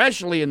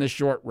 especially in the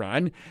short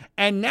run.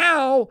 And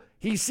now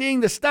he's seeing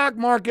the stock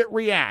market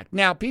react.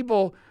 Now,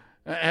 people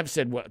have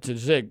said, well,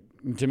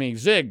 to me,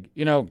 Zig,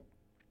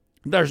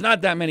 there's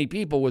not that many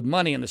people with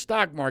money in the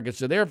stock market,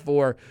 so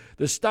therefore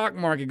the stock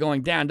market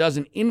going down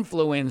doesn't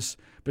influence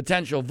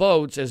potential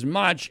votes as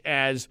much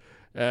as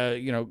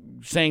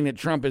saying that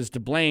Trump is to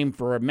blame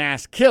for a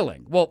mass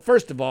killing. Well,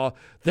 first of all,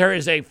 there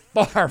is a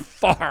far,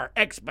 far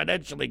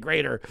exponentially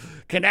greater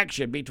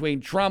connection between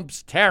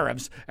Trump's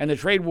tariffs and the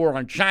trade war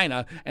on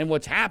China and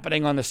what's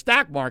happening on the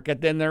stock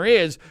market than there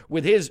is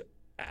with his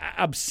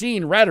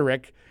obscene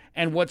rhetoric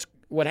and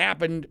what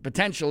happened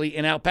potentially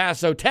in El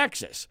Paso,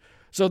 Texas.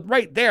 So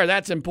right there,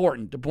 that's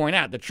important to point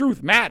out. The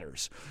truth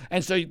matters.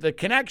 And so the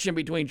connection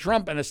between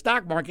Trump and the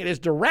stock market is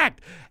direct.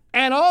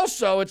 And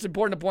also, it's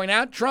important to point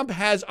out, Trump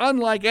has,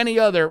 unlike any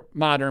other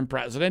modern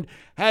president,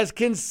 has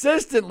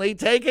consistently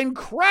taken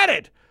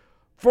credit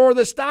for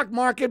the stock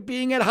market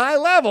being at high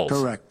levels.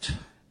 Correct.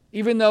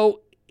 Even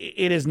though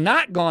it has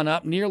not gone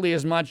up nearly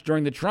as much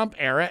during the Trump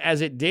era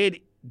as it did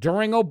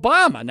during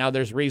Obama. Now,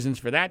 there's reasons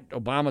for that.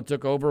 Obama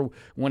took over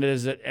when it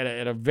is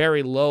at a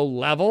very low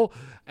level,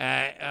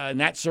 and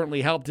that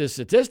certainly helped his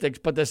statistics,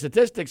 but the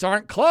statistics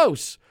aren't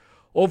close.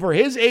 Over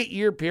his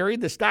 8-year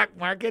period, the stock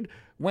market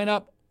went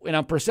up on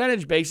a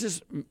percentage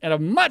basis at a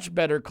much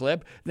better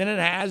clip than it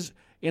has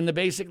in the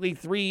basically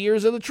 3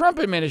 years of the Trump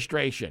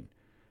administration.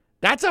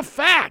 That's a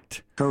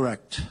fact.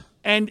 Correct.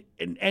 And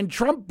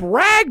Trump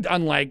bragged,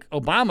 unlike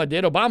Obama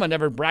did. Obama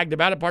never bragged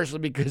about it, partially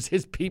because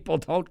his people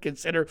don't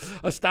consider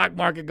a stock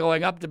market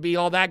going up to be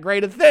all that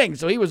great a thing.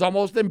 So he was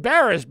almost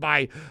embarrassed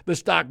by the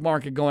stock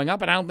market going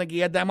up, and I don't think he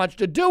had that much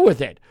to do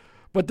with it.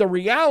 But the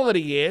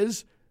reality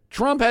is,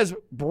 Trump has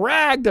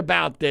bragged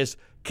about this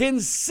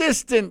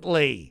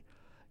consistently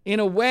in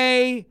a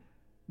way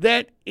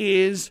that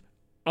is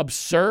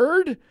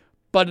absurd,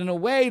 but in a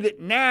way that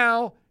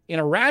now, in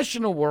a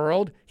rational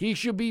world, he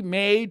should be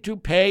made to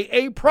pay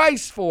a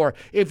price for.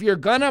 If you're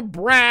going to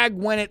brag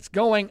when it's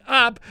going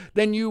up,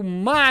 then you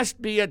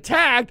must be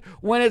attacked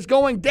when it's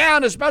going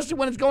down, especially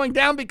when it's going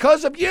down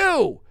because of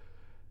you.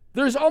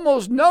 There's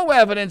almost no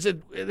evidence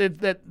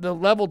that the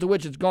level to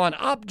which it's gone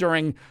up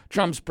during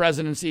Trump's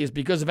presidency is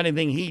because of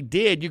anything he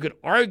did. You could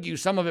argue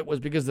some of it was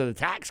because of the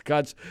tax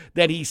cuts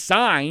that he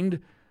signed.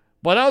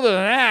 But other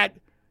than that,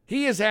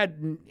 he has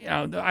had,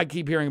 I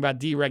keep hearing about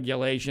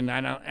deregulation,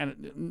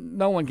 and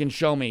no one can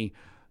show me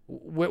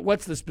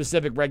what's the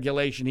specific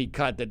regulation he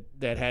cut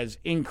that has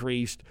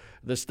increased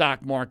the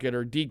stock market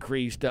or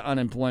decreased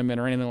unemployment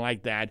or anything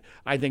like that.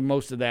 I think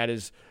most of that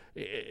is,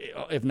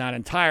 if not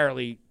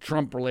entirely,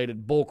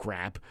 Trump-related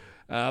bullcrap.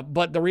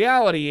 But the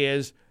reality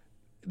is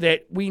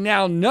that we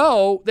now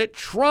know that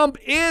Trump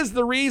is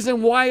the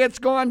reason why it's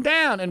gone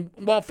down. And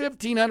while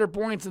 1,500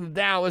 points in the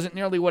Dow isn't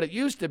nearly what it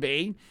used to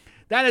be,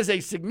 that is a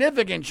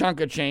significant chunk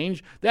of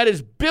change. That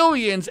is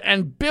billions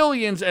and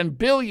billions and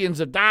billions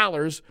of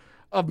dollars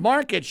of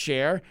market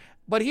share.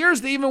 But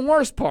here's the even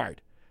worse part.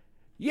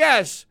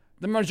 Yes,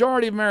 the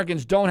majority of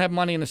Americans don't have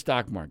money in the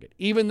stock market.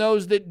 Even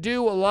those that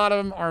do, a lot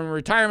of them are in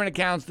retirement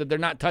accounts that they're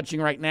not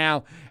touching right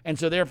now. And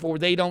so therefore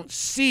they don't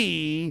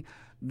see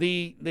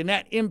the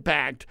net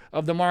impact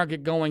of the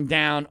market going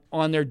down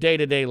on their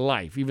day-to-day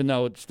life, even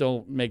though it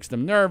still makes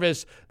them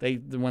nervous.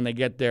 When they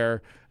get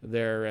their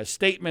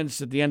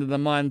statements at the end of the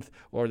month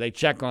or they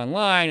check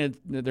online,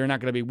 they're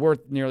not going to be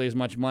worth nearly as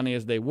much money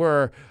as they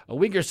were a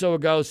week or so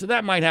ago. So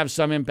that might have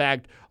some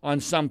impact on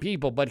some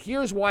people. But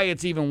here's why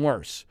it's even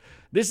worse.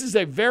 This is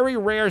a very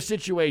rare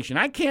situation.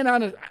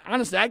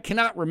 Honestly, I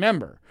cannot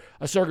remember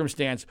a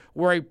circumstance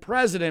where a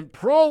president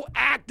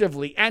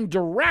proactively and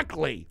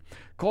directly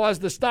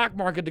caused the stock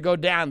market to go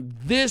down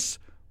this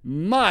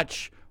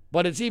much.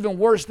 But it's even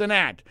worse than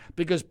that,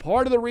 because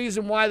part of the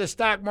reason why the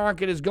stock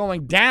market is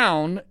going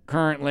down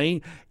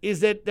currently is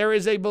that there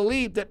is a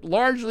belief that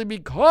largely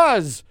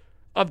because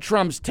of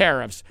Trump's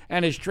tariffs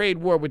and his trade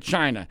war with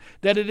China,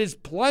 that it is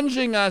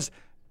plunging us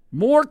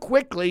more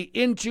quickly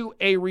into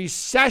a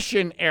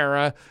recession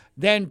era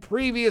than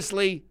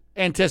previously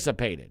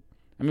anticipated.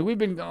 I mean, we've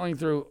been going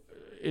through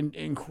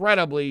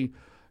incredibly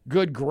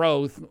good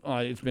growth.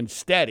 It's been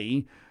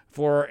steady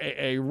for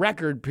a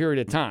record period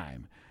of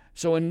time.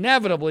 So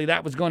inevitably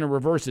that was going to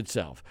reverse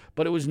itself.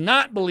 But it was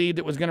not believed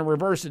it was going to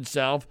reverse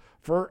itself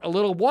for a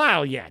little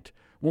while yet.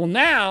 Well,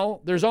 now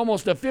there's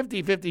almost a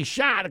 50-50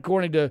 shot,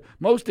 according to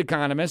most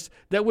economists,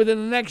 that within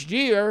the next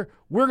year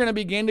we're going to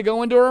begin to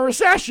go into a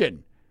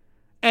recession.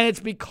 And it's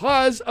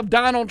because of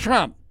Donald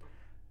Trump.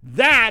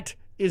 That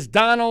is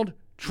Donald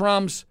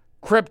Trump's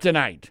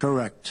kryptonite.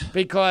 Correct.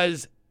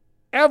 Because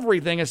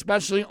everything,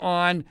 especially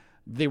on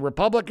the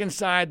Republican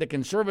side, the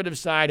conservative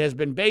side, has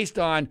been based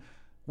on,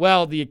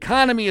 well, the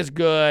economy is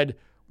good,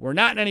 we're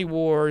not in any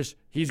wars,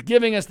 he's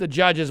giving us the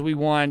judges we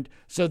want,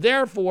 so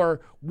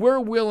therefore we're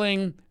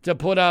willing to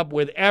put up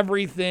with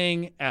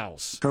everything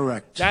else.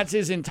 Correct. That's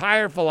his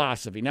entire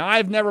philosophy. Now,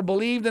 I've never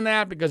believed in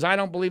that because I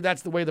don't believe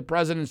that's the way the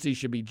presidency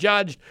should be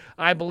judged.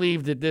 I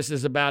believe that this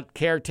is about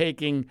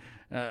caretaking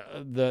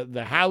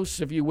the House,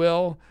 if you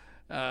will,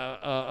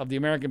 of the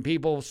American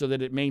people so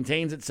that it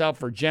maintains itself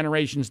for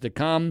generations to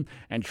come,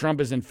 and Trump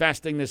is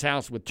infesting this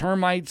House with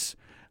termites.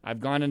 I've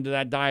gone into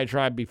that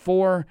diatribe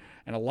before,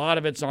 and a lot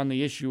of it's on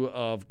the issue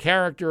of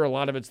character, a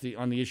lot of it's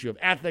on the issue of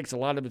ethics, a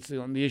lot of it's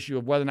on the issue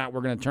of whether or not we're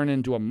going to turn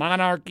into a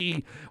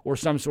monarchy or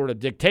some sort of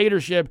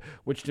dictatorship,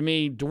 which to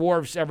me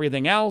dwarfs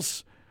everything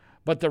else.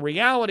 But the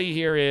reality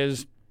here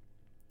is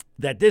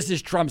that this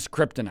is Trump's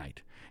kryptonite.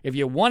 If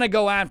you want to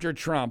go after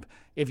Trump,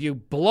 if you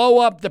blow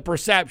up the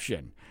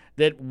perception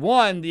that,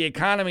 one, the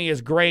economy is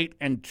great,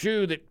 and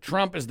two, that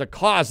Trump is the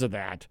cause of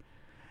that,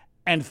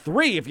 and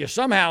three, if you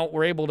somehow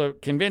were able to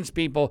convince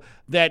people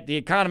that the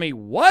economy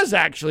was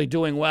actually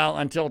doing well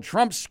until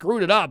Trump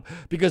screwed it up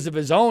because of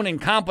his own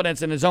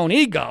incompetence and his own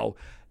ego,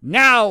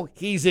 now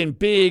he's in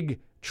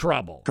big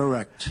trouble.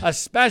 Correct.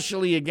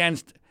 Especially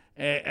against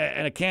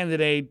a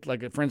candidate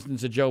like, for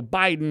instance, a Joe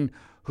Biden,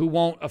 who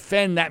won't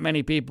offend that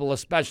many people,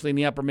 especially in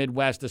the upper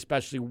Midwest,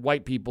 especially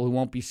white people who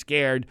won't be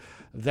scared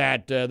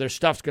that their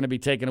stuff's going to be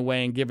taken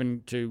away and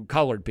given to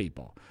colored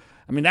people.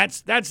 I mean,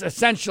 that's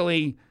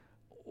essentially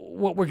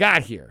what we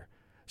got here.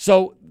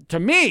 So to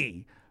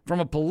me, from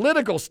a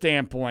political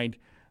standpoint,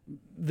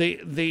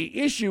 the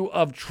issue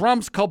of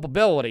Trump's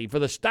culpability for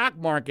the stock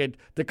market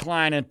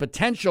decline and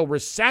potential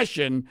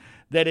recession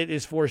that it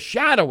is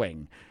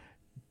foreshadowing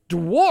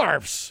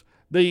dwarfs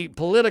the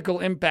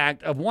political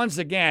impact of, once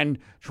again,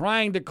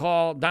 trying to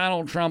call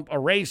Donald Trump a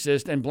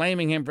racist and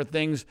blaming him for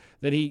things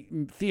that he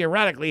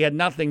theoretically had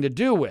nothing to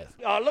do with.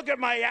 Look at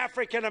my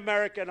African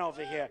American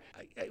over here.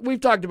 We've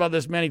talked about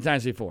this many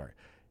times before.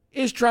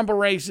 Is Trump a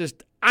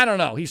racist? I don't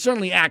know. He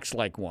certainly acts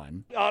like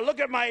one. Look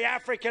at my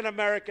African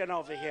American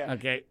over here.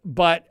 Okay,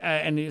 but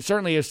and he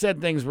certainly has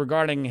said things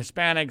regarding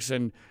Hispanics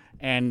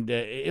and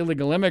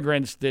illegal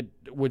immigrants that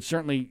would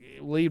certainly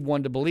lead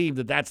one to believe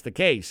that that's the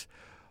case.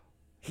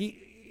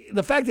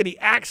 The fact that he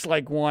acts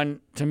like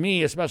one, to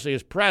me, especially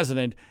as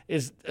president,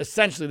 is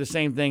essentially the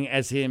same thing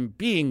as him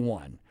being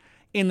one.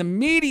 In the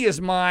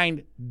media's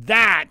mind,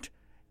 that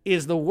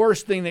is the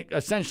worst thing that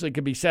essentially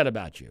could be said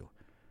about you.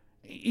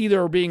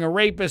 Either being a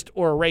rapist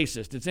or a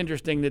racist. It's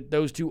interesting that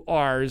those two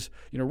R's,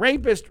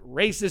 rapist,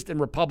 racist, and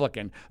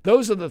Republican,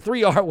 those are the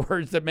three R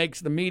words that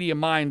makes the media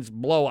minds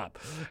blow up.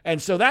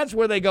 And so that's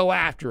where they go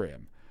after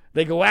him.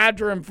 They go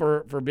after him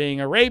for being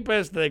a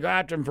rapist. They go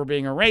after him for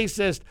being a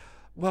racist.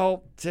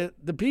 Well, to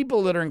the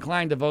people that are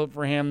inclined to vote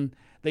for him,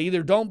 they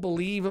either don't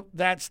believe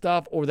that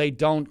stuff or they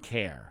don't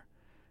care.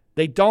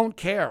 They don't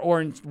care.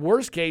 Or in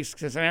worst case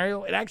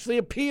scenario, it actually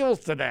appeals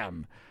to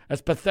them,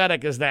 as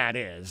pathetic as that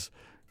is.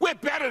 We're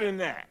better than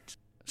that.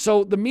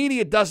 So the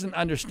media doesn't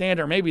understand,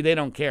 or maybe they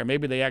don't care.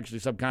 Maybe they actually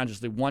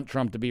subconsciously want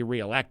Trump to be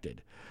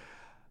reelected.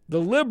 The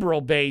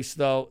liberal base,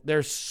 though,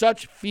 they're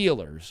such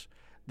feelers.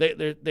 They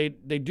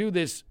do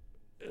this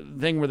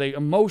thing where they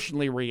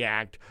emotionally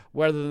react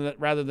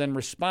rather than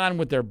respond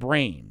with their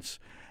brains.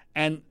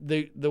 And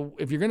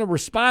if you're going to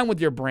respond with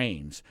your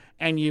brains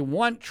and you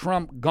want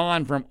Trump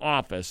gone from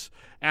office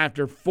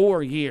after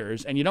 4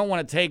 years, and you don't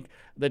want to take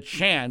the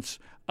chance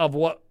of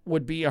what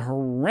would be a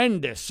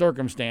horrendous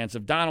circumstance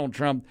of Donald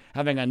Trump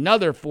having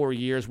another 4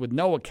 years with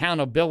no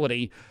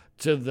accountability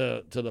to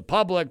the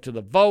public, to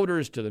the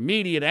voters, to the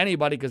media, to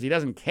anybody, because he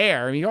doesn't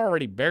care. I mean, he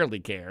already barely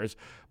cares,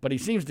 but he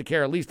seems to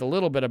care at least a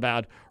little bit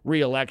about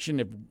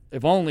re-election,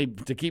 if only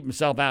to keep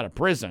himself out of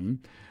prison.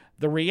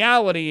 The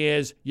reality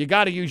is you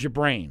got to use your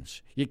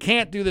brains. You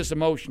can't do this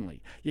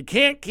emotionally. You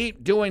can't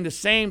keep doing the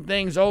same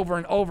things over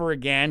and over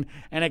again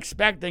and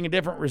expecting a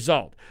different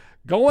result.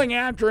 Going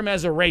after him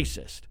as a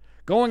racist,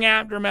 going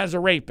after him as a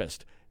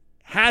rapist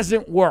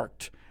hasn't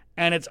worked,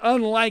 and it's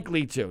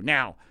unlikely to.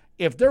 Now,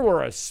 if there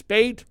were a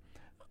spate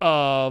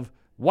of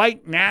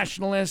white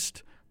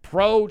nationalist,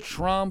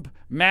 pro-Trump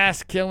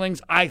mass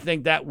killings, I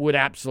think that would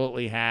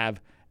absolutely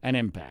have an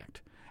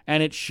impact,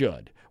 and it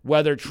should,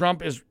 whether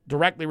Trump is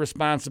directly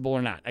responsible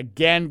or not.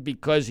 Again,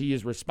 because he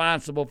is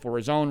responsible for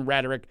his own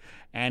rhetoric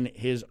and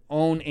his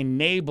own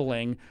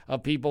enabling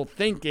of people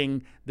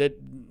thinking that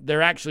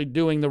they're actually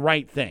doing the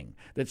right thing,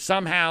 that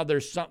somehow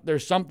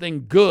there's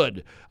something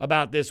good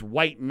about this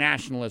white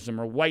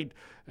nationalism or white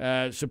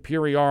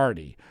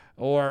superiority,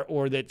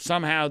 or that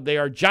somehow they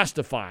are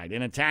justified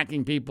in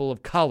attacking people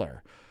of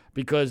color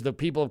because the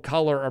people of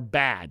color are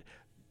bad.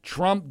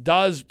 Trump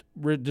does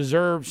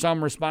deserve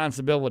some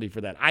responsibility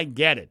for that. I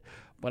get it.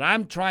 But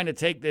I'm trying to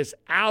take this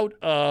out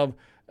of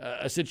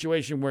a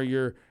situation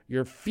where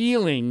your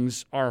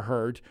feelings are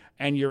hurt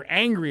and you're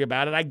angry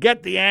about it. I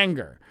get the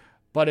anger.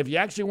 But if you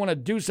actually want to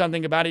do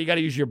something about it, you got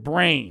to use your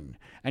brain.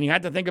 And you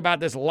have to think about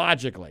this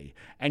logically.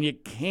 And you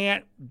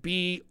can't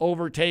be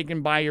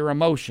overtaken by your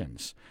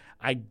emotions.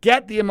 I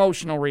get the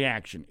emotional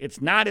reaction.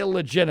 It's not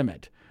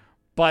illegitimate.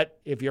 But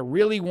if you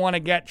really want to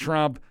get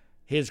Trump,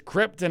 his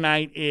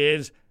kryptonite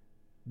is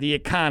the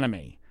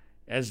economy.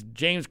 As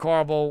James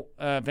Carville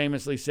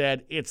famously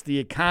said, it's the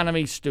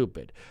economy,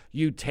 stupid.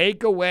 You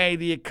take away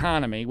the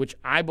economy, which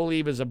I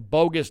believe is a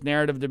bogus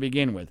narrative to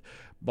begin with,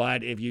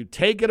 but if you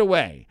take it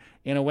away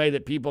in a way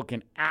that people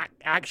can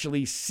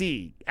actually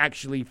see,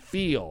 actually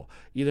feel,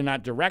 either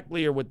not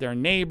directly or with their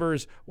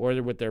neighbors or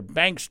with their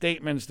bank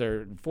statements,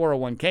 their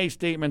 401k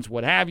statements,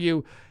 what have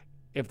you,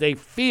 if they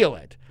feel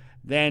it,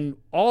 then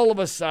all of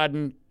a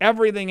sudden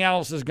everything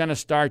else is going to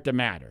start to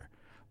matter.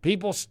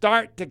 People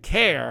start to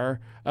care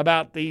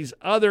about these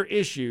other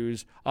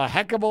issues a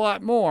heck of a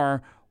lot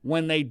more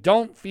when they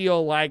don't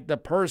feel like the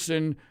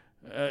person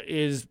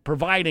is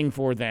providing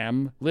for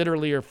them,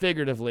 literally or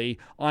figuratively,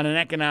 on an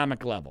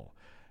economic level.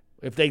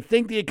 If they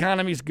think the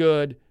economy's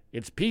good,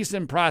 it's peace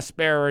and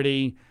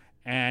prosperity,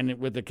 and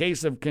with the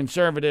case of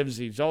conservatives,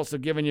 he's also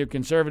given you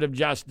conservative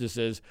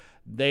justices,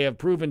 they have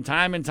proven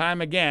time and time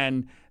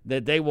again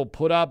that they will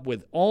put up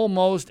with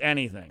almost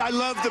anything. I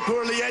love the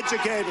poorly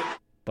educated.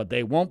 But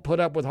they won't put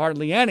up with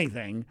hardly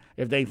anything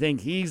if they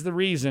think he's the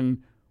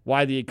reason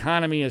why the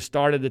economy has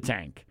started to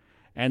tank.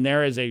 And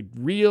there is a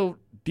real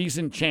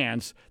decent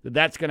chance that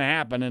that's going to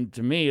happen. And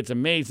to me, it's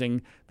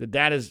amazing that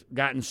that has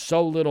gotten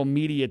so little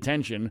media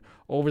attention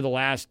over the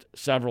last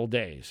several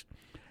days.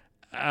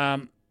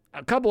 A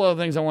couple other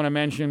things I want to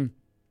mention.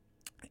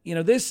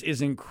 This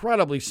is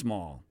incredibly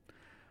small,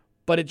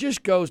 but it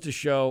just goes to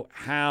show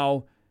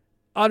how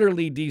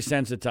utterly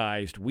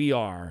desensitized we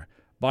are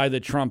by the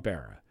Trump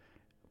era.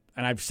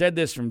 And I've said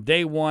this from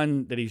day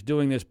one that he's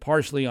doing this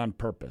partially on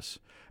purpose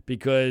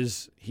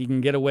because he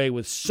can get away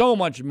with so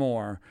much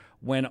more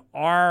when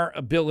our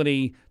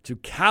ability to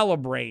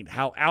calibrate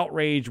how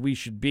outraged we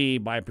should be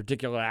by a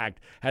particular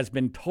act has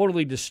been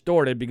totally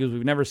distorted because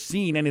we've never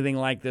seen anything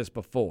like this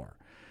before.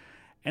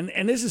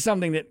 And this is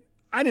something that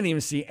I didn't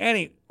even see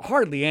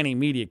hardly any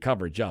media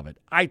coverage of it.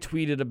 I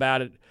tweeted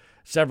about it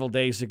several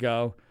days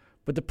ago.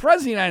 But the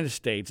President of the United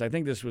States, I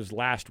think this was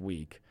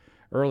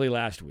early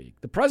last week,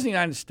 the President of the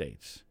United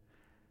States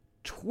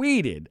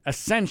tweeted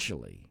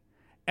essentially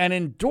an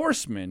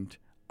endorsement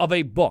of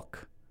a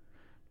book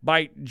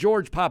by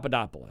George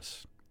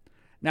Papadopoulos.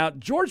 Now,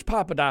 George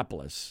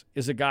Papadopoulos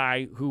is a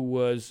guy who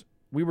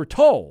we were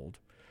told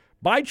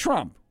by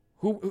Trump,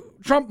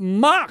 Trump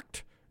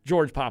mocked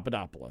George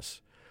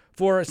Papadopoulos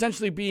for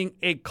essentially being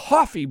a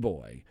coffee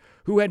boy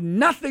who had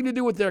nothing to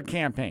do with their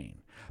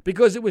campaign,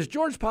 because it was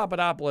George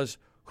Papadopoulos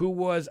who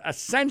was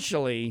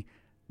essentially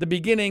the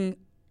beginning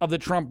of the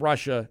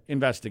Trump-Russia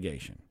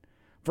investigation,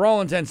 for all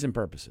intents and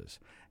purposes.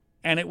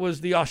 And it was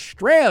the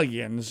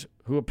Australians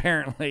who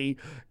apparently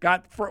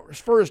got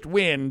first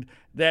wind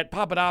that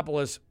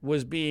Papadopoulos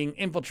was being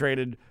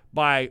infiltrated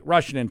by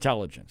Russian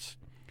intelligence.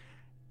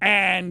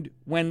 And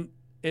when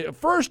it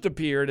first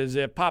appeared as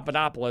if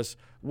Papadopoulos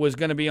was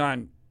going to be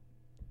on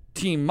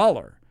Team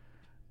Mueller,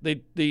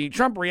 the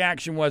Trump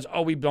reaction was,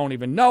 oh, we don't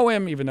even know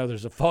him, even though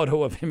there's a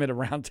photo of him at a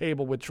round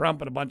table with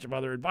Trump and a bunch of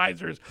other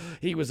advisors.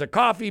 He was a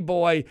coffee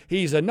boy.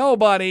 He's a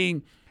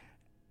nobody.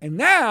 And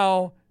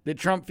now that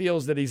Trump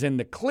feels that he's in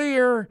the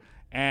clear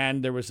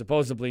and there was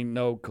supposedly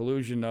no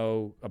collusion,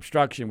 no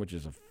obstruction, which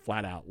is a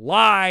flat-out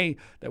lie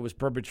that was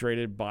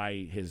perpetrated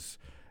by his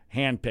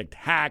hand-picked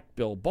hack,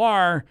 Bill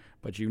Barr.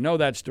 But you know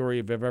that story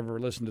if you've ever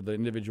listened to the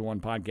Individual One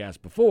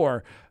podcast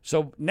before.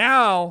 So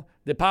now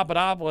that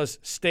Papadopoulos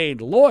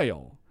stayed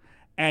loyal,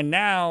 and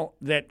now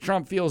that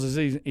Trump feels as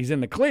he's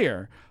in the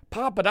clear,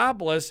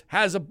 Papadopoulos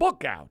has a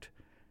book out.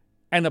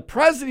 And the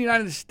President of the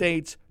United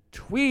States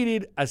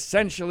tweeted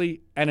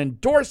essentially an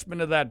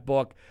endorsement of that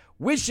book,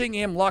 wishing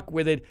him luck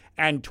with it,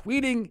 and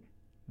tweeting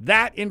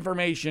that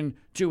information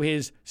to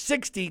his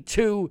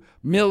 62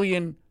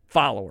 million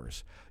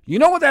followers. You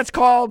know what that's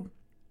called?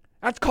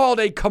 That's called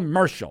a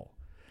commercial.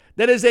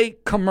 That is a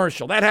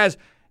commercial. That has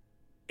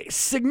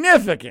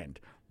significant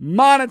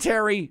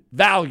monetary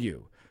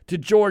value to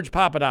George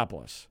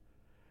Papadopoulos.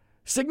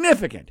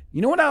 Significant.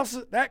 You know what else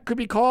that could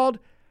be called?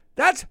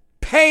 That's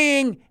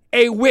paying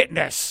a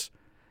witness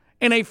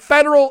in a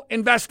federal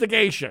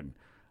investigation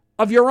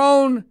of your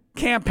own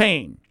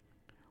campaign.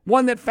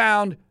 One that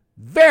found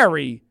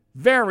very,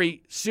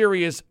 very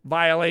serious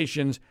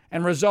violations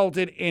and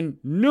resulted in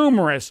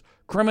numerous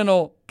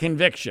criminal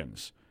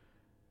convictions.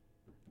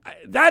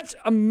 That's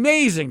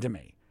amazing to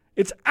me.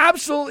 It's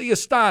absolutely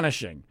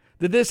astonishing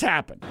that this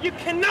happened. You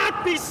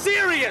cannot be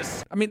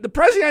serious! I mean, the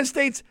President of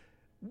the United States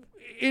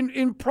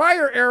in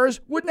prior eras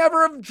would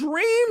never have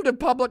dreamed of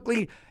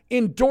publicly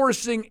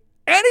endorsing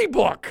any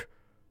book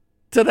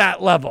to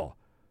that level.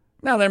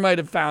 Now, they might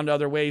have found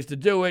other ways to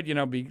do it,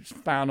 be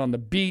found on the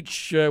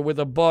beach with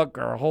a book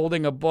or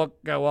holding a book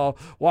while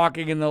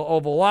walking in the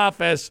Oval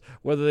Office,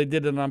 whether they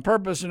did it on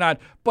purpose or not.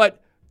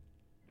 But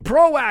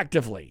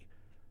proactively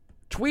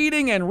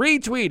tweeting and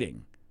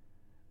retweeting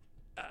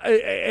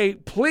a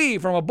plea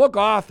from a book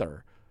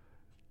author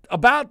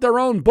about their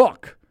own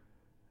book,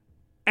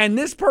 and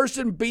this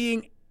person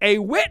being a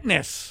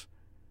witness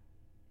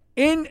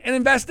in an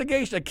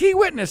investigation, a key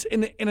witness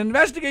in an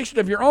investigation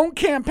of your own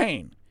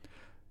campaign,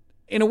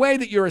 in a way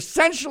that you're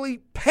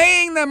essentially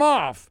paying them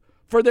off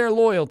for their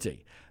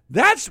loyalty.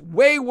 That's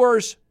way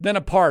worse than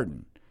a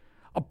pardon.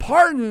 A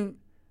pardon,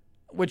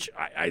 which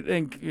I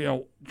think,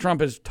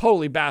 Trump has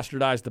totally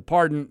bastardized the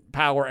pardon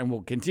power and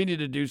will continue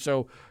to do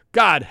so.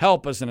 God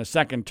help us in a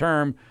second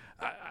term.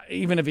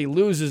 Even if he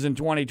loses in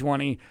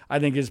 2020, I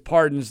think his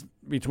pardons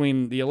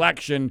between the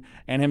election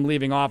and him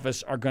leaving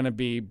office are going to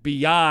be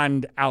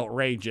beyond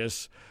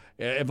outrageous,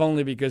 if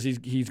only because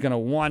he's going to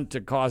want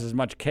to cause as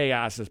much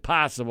chaos as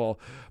possible.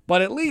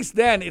 But at least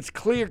then it's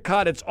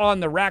clear-cut, it's on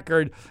the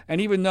record, and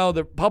even though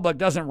the public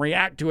doesn't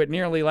react to it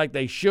nearly like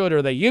they should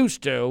or they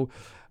used to,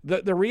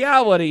 the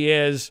reality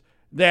is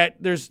that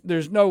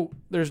there's no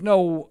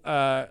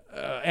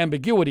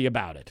ambiguity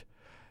about it.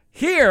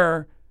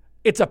 Here,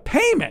 it's a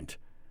payment.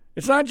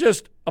 It's not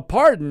just a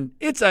pardon,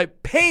 it's a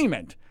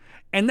payment.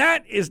 And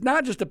that is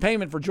not just a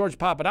payment for George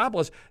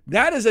Papadopoulos.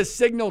 That is a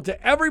signal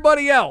to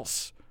everybody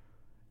else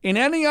in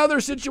any other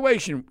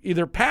situation,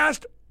 either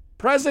past,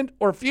 present,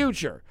 or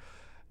future,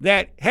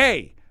 that,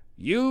 hey,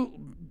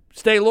 you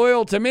stay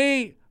loyal to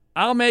me,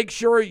 I'll make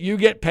sure you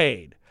get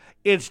paid.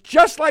 It's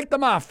just like the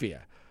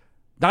mafia.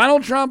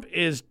 Donald Trump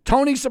is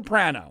Tony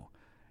Soprano.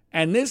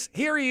 And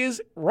here he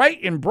is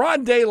right in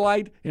broad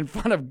daylight in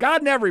front of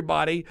God and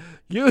everybody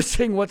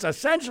using what's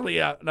essentially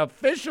an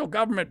official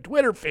government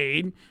Twitter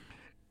feed,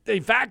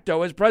 de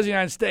facto as President of the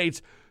United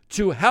States,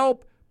 to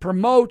help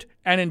promote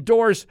and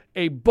endorse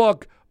a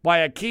book by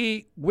a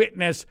key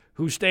witness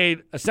who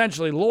stayed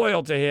essentially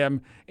loyal to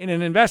him in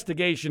an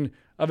investigation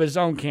of his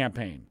own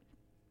campaign.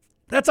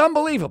 That's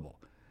unbelievable.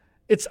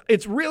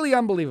 It's really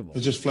unbelievable.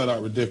 It's just flat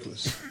out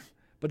ridiculous.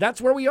 But that's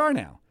where we are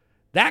now.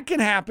 That can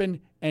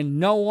happen, and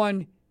no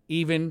one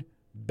even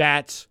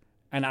bats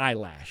an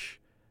eyelash.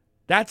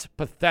 That's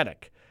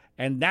pathetic.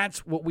 And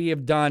that's what we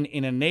have done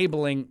in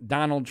enabling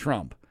Donald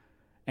Trump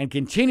and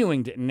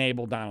continuing to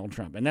enable Donald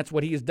Trump. And that's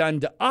what he has done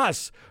to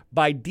us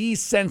by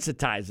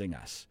desensitizing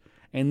us.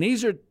 And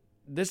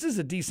this is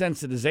a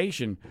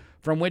desensitization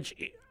from which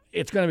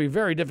it's going to be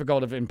very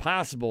difficult, if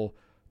impossible,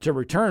 to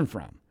return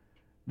from,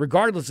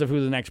 regardless of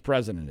who the next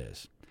president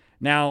is.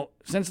 Now,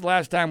 since the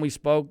last time we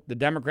spoke, the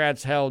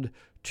Democrats held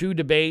 2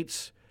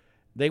 debates.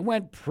 They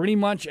went pretty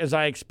much as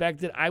I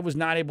expected. I was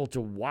not able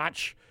to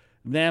watch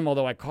them,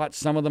 although I caught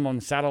some of them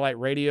on satellite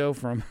radio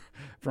from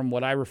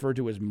what I refer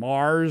to as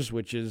Mars,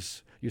 which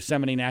is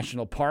Yosemite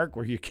National Park,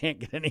 where you can't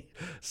get any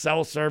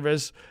cell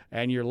service,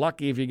 and you're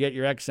lucky if you get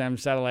your XM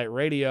satellite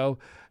radio.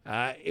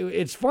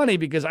 It's funny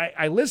because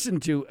I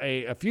listened to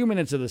a few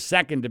minutes of the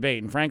second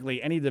debate, and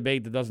frankly, any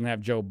debate that doesn't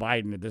have Joe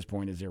Biden at this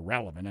point is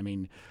irrelevant. I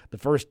mean, the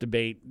first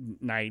debate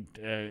night,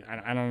 I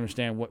don't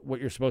understand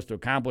what you're supposed to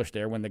accomplish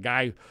there when the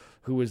guy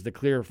who is the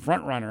clear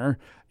front runner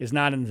is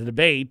not in the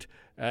debate.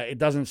 It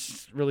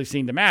doesn't really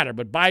seem to matter.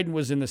 But Biden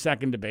was in the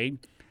second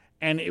debate,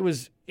 and it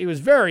was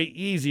very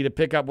easy to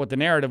pick up what the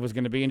narrative was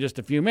going to be in just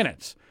a few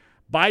minutes.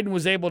 Biden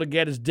was able to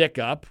get his dick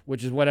up,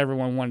 which is what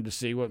everyone wanted to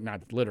see. Well,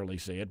 not literally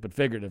see it, but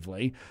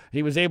figuratively.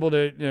 He was able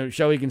to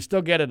show he can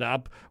still get it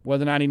up.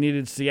 Whether or not he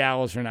needed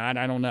Cialis or not,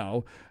 I don't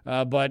know.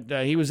 But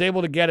he was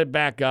able to get it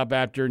back up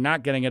after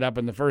not getting it up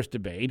in the first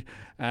debate.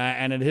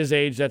 And at his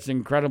age, that's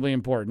incredibly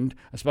important,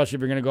 especially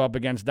if you're going to go up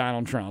against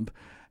Donald Trump.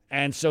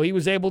 And so he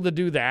was able to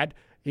do that.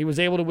 He was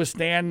able to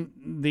withstand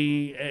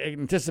the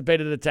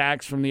anticipated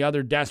attacks from the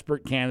other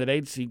desperate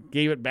candidates. He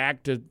gave it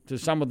back to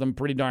some of them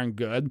pretty darn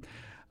good.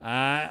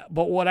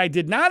 But what I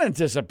did not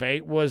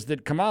anticipate was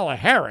that Kamala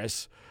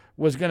Harris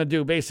was going to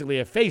do basically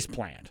a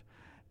faceplant,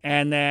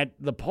 and that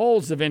the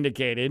polls have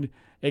indicated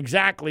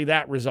exactly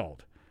that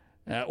result.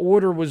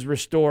 Order was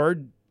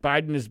restored.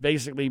 Biden is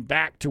basically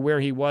back to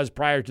where he was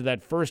prior to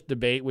that first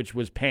debate, which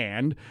was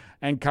panned,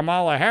 and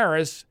Kamala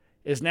Harris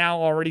is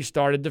now already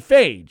started to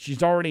fade.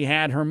 She's already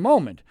had her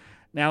moment.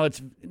 Now,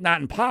 it's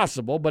not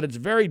impossible, but it's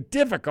very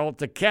difficult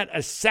to get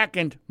a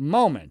second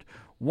moment.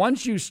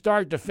 Once you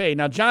start to fade,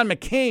 now John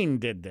McCain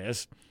did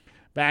this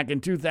back in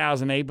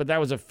 2008, but that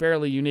was a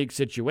fairly unique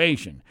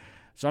situation.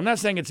 So I'm not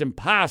saying it's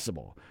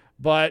impossible,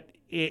 but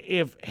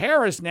if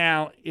Harris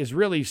now is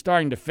really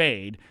starting to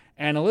fade,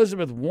 and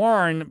Elizabeth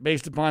Warren,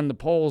 based upon the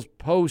polls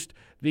post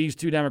these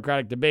 2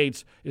 Democratic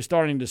debates, is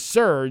starting to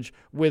surge,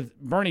 with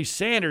Bernie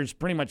Sanders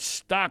pretty much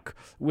stuck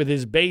with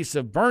his base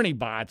of Bernie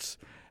bots,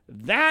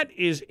 that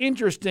is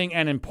interesting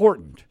and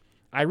important.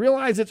 I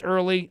realize it's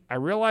early. I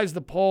realize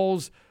the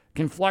polls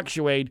can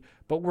fluctuate,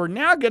 but we're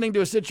now getting to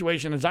a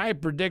situation, as I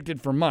have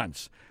predicted for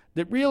months,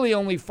 that really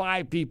only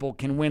 5 people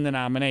can win the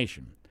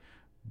nomination.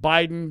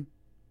 Biden,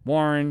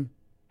 Warren,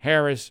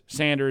 Harris,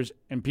 Sanders,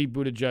 and Pete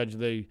Buttigieg,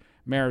 the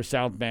mayor of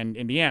South Bend,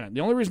 Indiana. The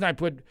only reason I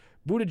put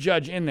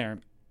Buttigieg in there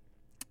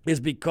is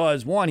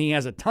because, one, he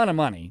has a ton of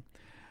money.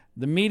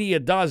 The media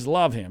does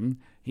love him.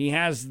 He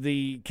has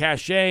the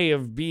cachet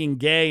of being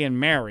gay and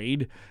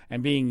married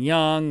and being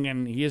young,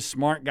 and he is a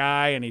smart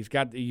guy, and he's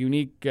got the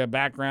unique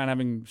background,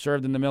 having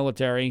served in the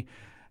military.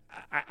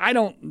 I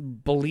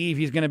don't believe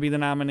he's going to be the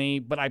nominee,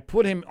 but I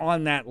put him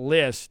on that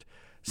list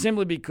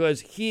simply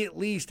because he at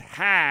least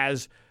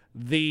has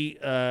the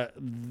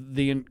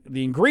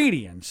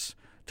ingredients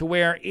to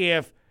where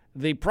if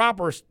the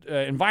proper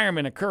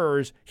environment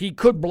occurs, he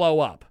could blow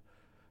up.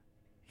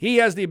 He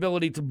has the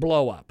ability to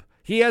blow up.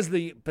 He has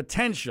the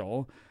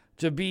potential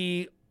to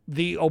be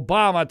the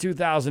Obama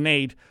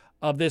 2008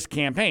 of this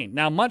campaign.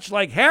 Now, much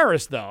like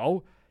Harris,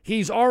 though,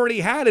 he's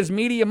already had his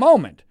media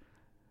moment.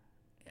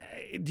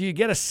 Do you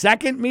get a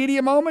second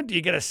media moment? Do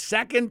you get a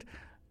second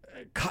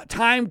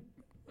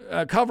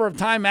cover of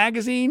Time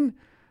magazine?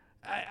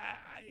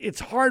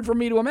 It's hard for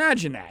me to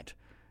imagine that.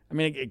 I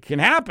mean, it can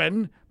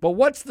happen, but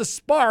what's the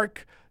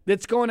spark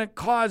that's going to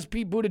cause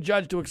Pete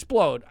Buttigieg to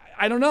explode?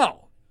 I don't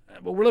know.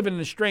 But we're living in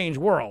a strange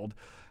world.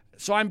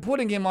 So I'm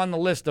putting him on the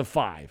list of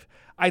 5.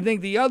 I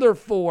think the other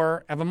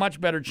 4 have a much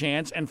better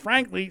chance. And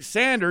frankly,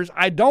 Sanders,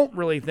 I don't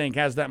really think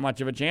has that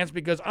much of a chance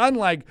because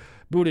unlike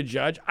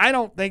Buttigieg, I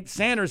don't think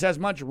Sanders has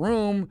much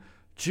room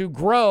to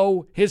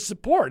grow his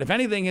support. If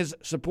anything, his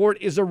support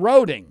is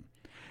eroding.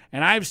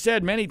 And I've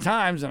said many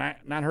times, and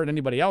I've not heard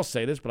anybody else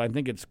say this, but I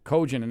think it's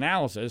cogent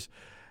analysis,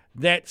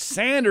 that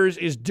Sanders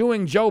is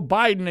doing Joe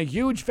Biden a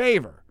huge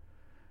favor.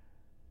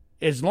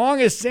 As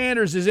long as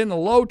Sanders is in the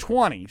low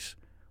 20s,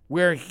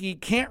 where he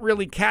can't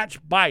really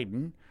catch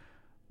Biden,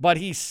 but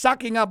he's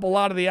sucking up a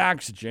lot of the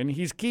oxygen.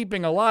 He's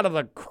keeping a lot of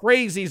the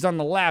crazies on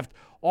the left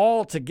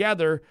all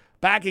together,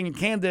 backing a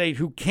candidate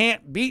who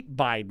can't beat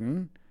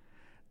Biden.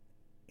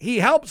 He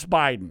helps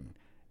Biden.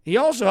 He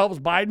also helps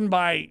Biden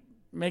by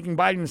making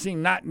Biden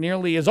seem not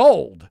nearly as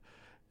old.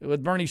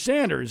 with Bernie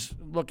Sanders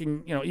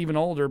looking, even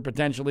older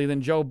potentially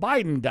than Joe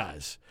Biden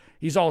does.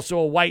 He's also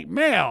a white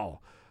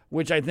male,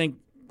 which I think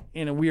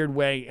in a weird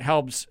way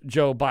helps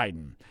Joe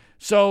Biden.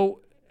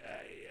 So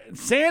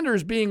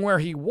Sanders being where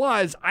he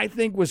was, I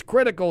think was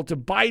critical to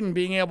Biden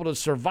being able to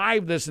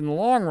survive this in the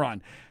long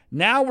run.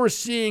 Now we're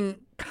seeing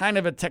kind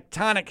of a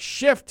tectonic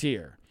shift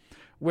here,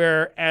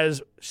 where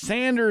as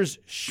Sanders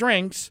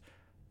shrinks,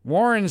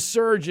 Warren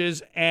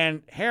surges,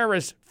 and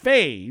Harris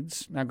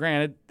fades. Now,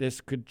 granted, this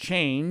could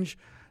change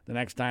the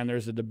next time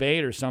there's a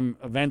debate or some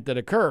event that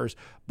occurs.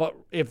 But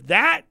if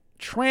that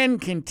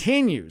trend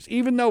continues,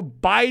 even though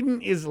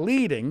Biden is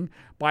leading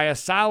by a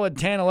solid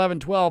 10,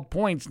 11, 12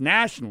 points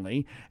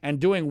nationally and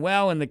doing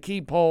well in the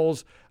key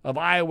polls of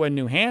Iowa and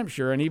New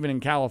Hampshire and even in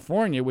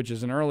California, which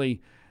is an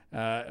early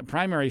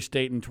primary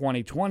state in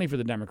 2020 for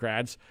the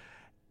Democrats,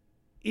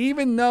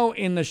 even though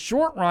in the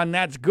short run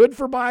that's good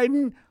for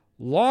Biden,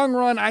 long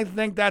run I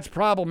think that's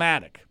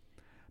problematic.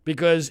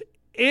 Because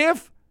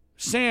if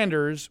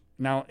Sanders,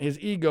 now his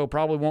ego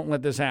probably won't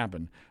let this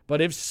happen,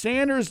 but if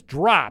Sanders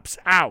drops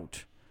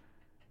out,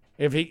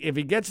 if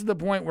he gets to the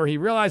point where he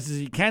realizes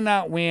he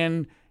cannot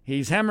win,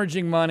 he's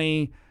hemorrhaging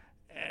money,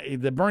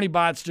 the Bernie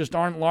bots just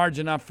aren't large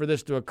enough for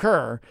this to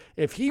occur,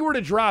 if he were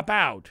to drop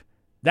out,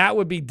 that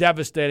would be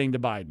devastating to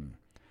Biden.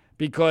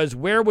 Because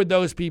where would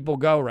those people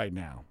go right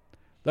now?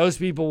 Those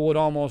people would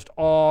almost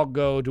all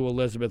go to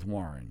Elizabeth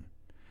Warren.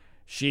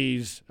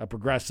 She's a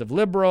progressive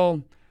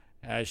liberal.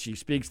 She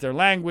speaks their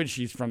language.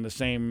 She's from the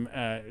same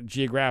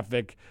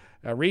geographic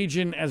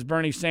region as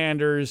Bernie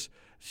Sanders.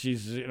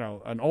 She's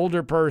an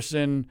older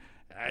person.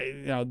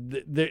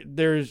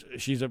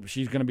 She's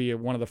going to be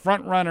one of the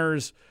front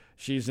runners.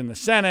 She's in the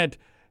Senate,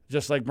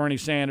 just like Bernie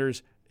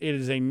Sanders. It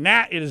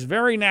is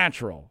very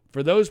natural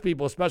for those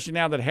people, especially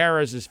now that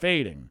Harris is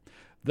fading.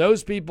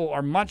 Those people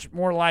are much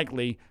more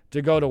likely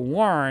to go to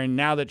Warren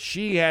now that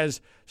she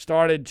has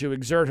started to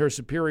exert her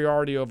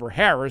superiority over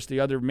Harris, the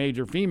other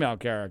major female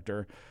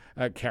character.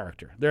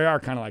 They are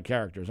kind of like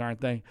characters, aren't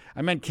they?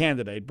 I meant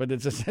candidate, but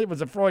it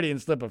was a Freudian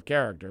slip of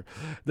character.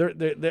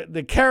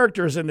 The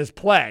characters in this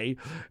play,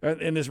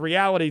 in this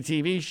reality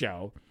TV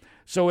show.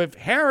 So if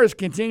Harris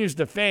continues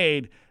to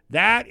fade,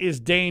 that is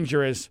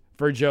dangerous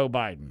for Joe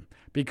Biden.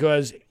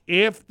 Because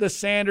if the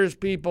Sanders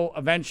people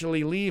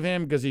eventually leave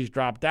him because he's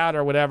dropped out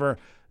or whatever,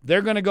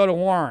 they're going to go to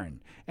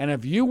Warren. And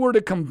if you were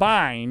to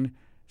combine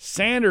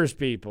Sanders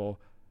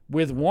people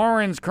with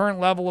Warren's current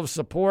level of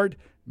support,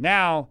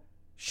 now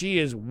she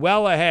is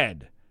well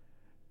ahead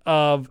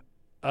of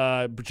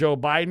Joe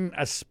Biden,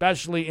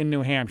 especially in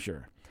New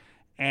Hampshire.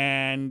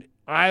 And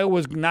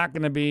Iowa's not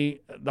going to be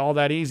all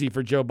that easy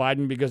for Joe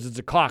Biden because it's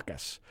a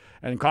caucus.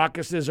 And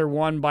caucuses are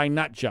won by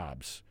nut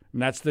jobs.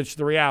 And that's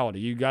the reality.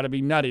 You got to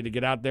be nutty to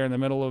get out there in the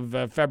middle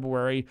of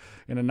February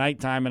in a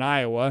nighttime in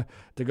Iowa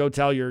to go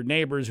tell your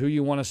neighbors who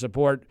you want to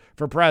support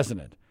for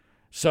president.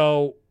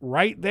 So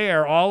right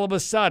there, all of a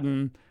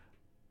sudden,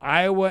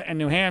 Iowa and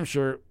New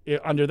Hampshire,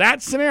 under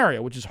that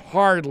scenario, which is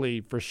hardly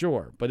for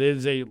sure, but it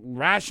is a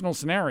rational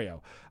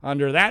scenario,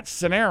 under that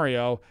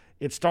scenario,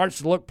 it starts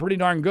to look pretty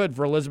darn good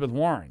for Elizabeth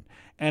Warren.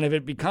 And if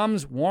it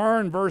becomes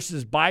Warren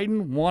versus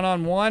Biden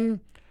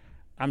one-on-one,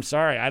 I'm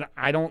sorry,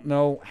 I don't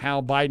know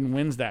how Biden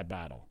wins that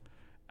battle.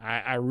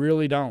 I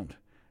really don't.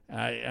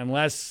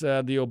 Unless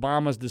the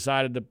Obamas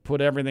decided to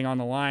put everything on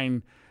the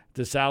line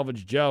to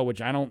salvage Joe,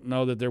 which I don't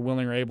know that they're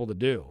willing or able to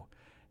do.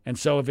 And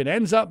so if it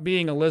ends up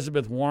being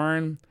Elizabeth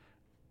Warren,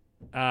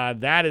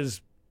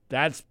 that's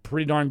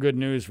pretty darn good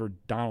news for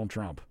Donald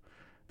Trump.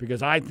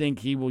 Because I think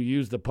he will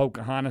use the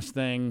Pocahontas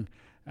thing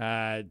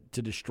to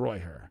destroy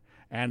her.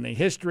 And the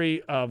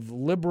history of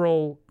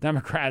liberal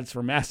Democrats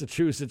from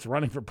Massachusetts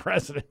running for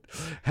president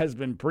has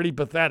been pretty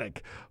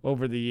pathetic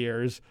over the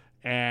years.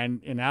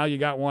 And now you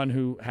got one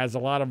who has a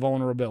lot of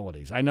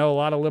vulnerabilities. I know a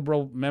lot of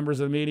liberal members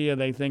of the media,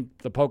 they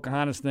think the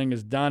Pocahontas thing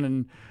is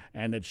done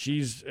and that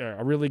she's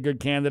a really good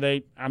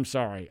candidate. I'm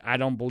sorry. I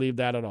don't believe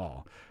that at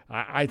all.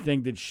 I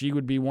think that she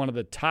would be one of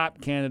the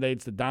top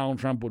candidates that Donald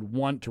Trump would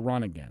want to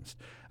run against.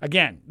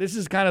 Again, this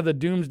is kind of the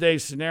doomsday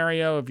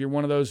scenario if you're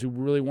one of those who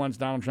really wants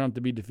Donald Trump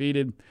to be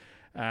defeated.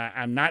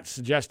 I'm not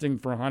suggesting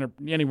for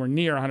anywhere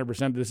near 100%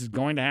 that this is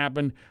going to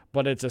happen,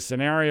 but it's a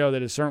scenario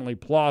that is certainly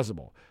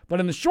plausible. But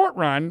in the short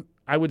run,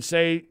 I would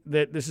say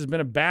that this has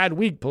been a bad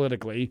week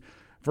politically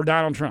for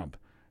Donald Trump.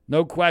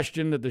 No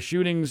question that the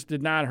shootings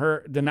did not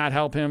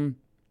help him.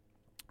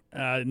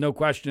 No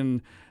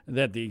question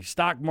that the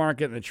stock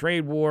market and the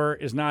trade war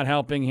is not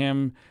helping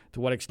him.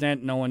 To what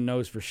extent, no one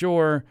knows for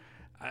sure.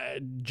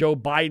 Joe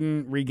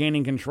Biden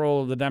regaining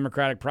control of the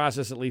democratic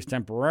process, at least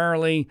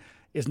temporarily,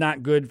 is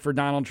not good for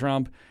Donald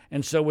Trump.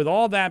 And so with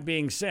all that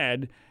being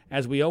said,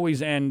 as we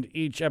always end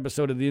each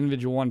episode of the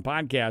Individual One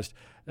podcast,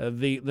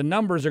 the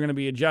numbers are going to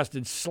be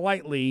adjusted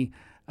slightly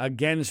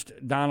against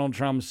Donald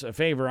Trump's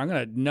favor. I'm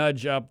going to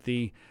nudge up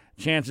the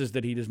chances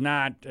that he does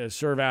not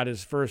serve out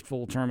his first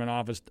full term in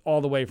office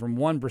all the way from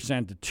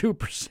 1% to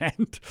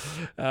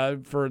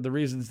 2% for the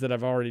reasons that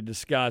I've already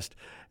discussed.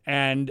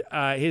 And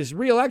his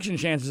reelection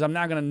chances, I'm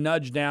not going to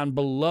nudge down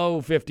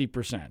below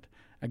 50%.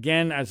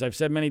 Again, as I've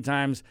said many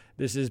times,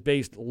 this is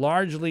based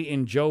largely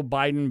in Joe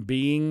Biden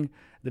being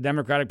the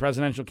Democratic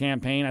presidential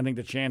campaign. I think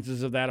the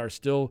chances of that are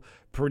still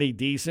pretty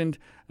decent,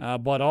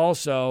 but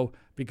also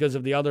because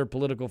of the other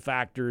political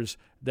factors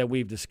that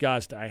we've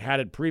discussed. I had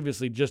it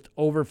previously just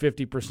over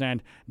 50%.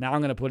 Now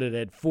I'm going to put it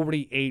at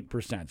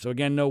 48%. So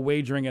again, no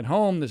wagering at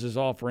home. This is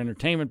all for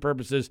entertainment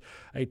purposes.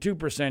 A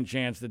 2%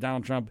 chance that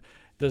Donald Trump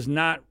does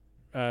not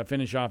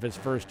finish off his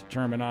first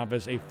term in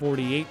office, a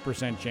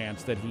 48%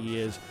 chance that he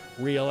is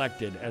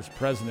reelected as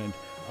president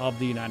of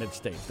the United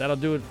States. That'll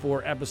do it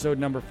for episode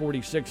number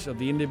 46 of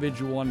the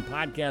Individual One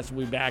podcast.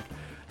 We'll be back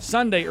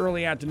Sunday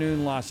early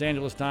afternoon Los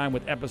Angeles time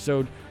with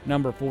episode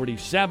number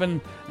 47.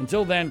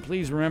 Until then,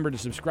 please remember to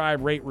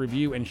subscribe, rate,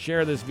 review, and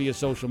share this via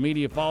social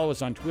media. Follow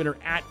us on Twitter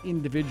at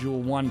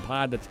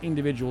Individual1Pod. That's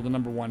Individual, the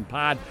number 1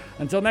 pod.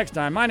 Until next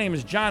time, my name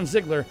is John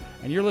Ziegler,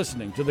 and you're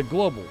listening to the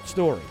Global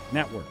Story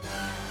Network.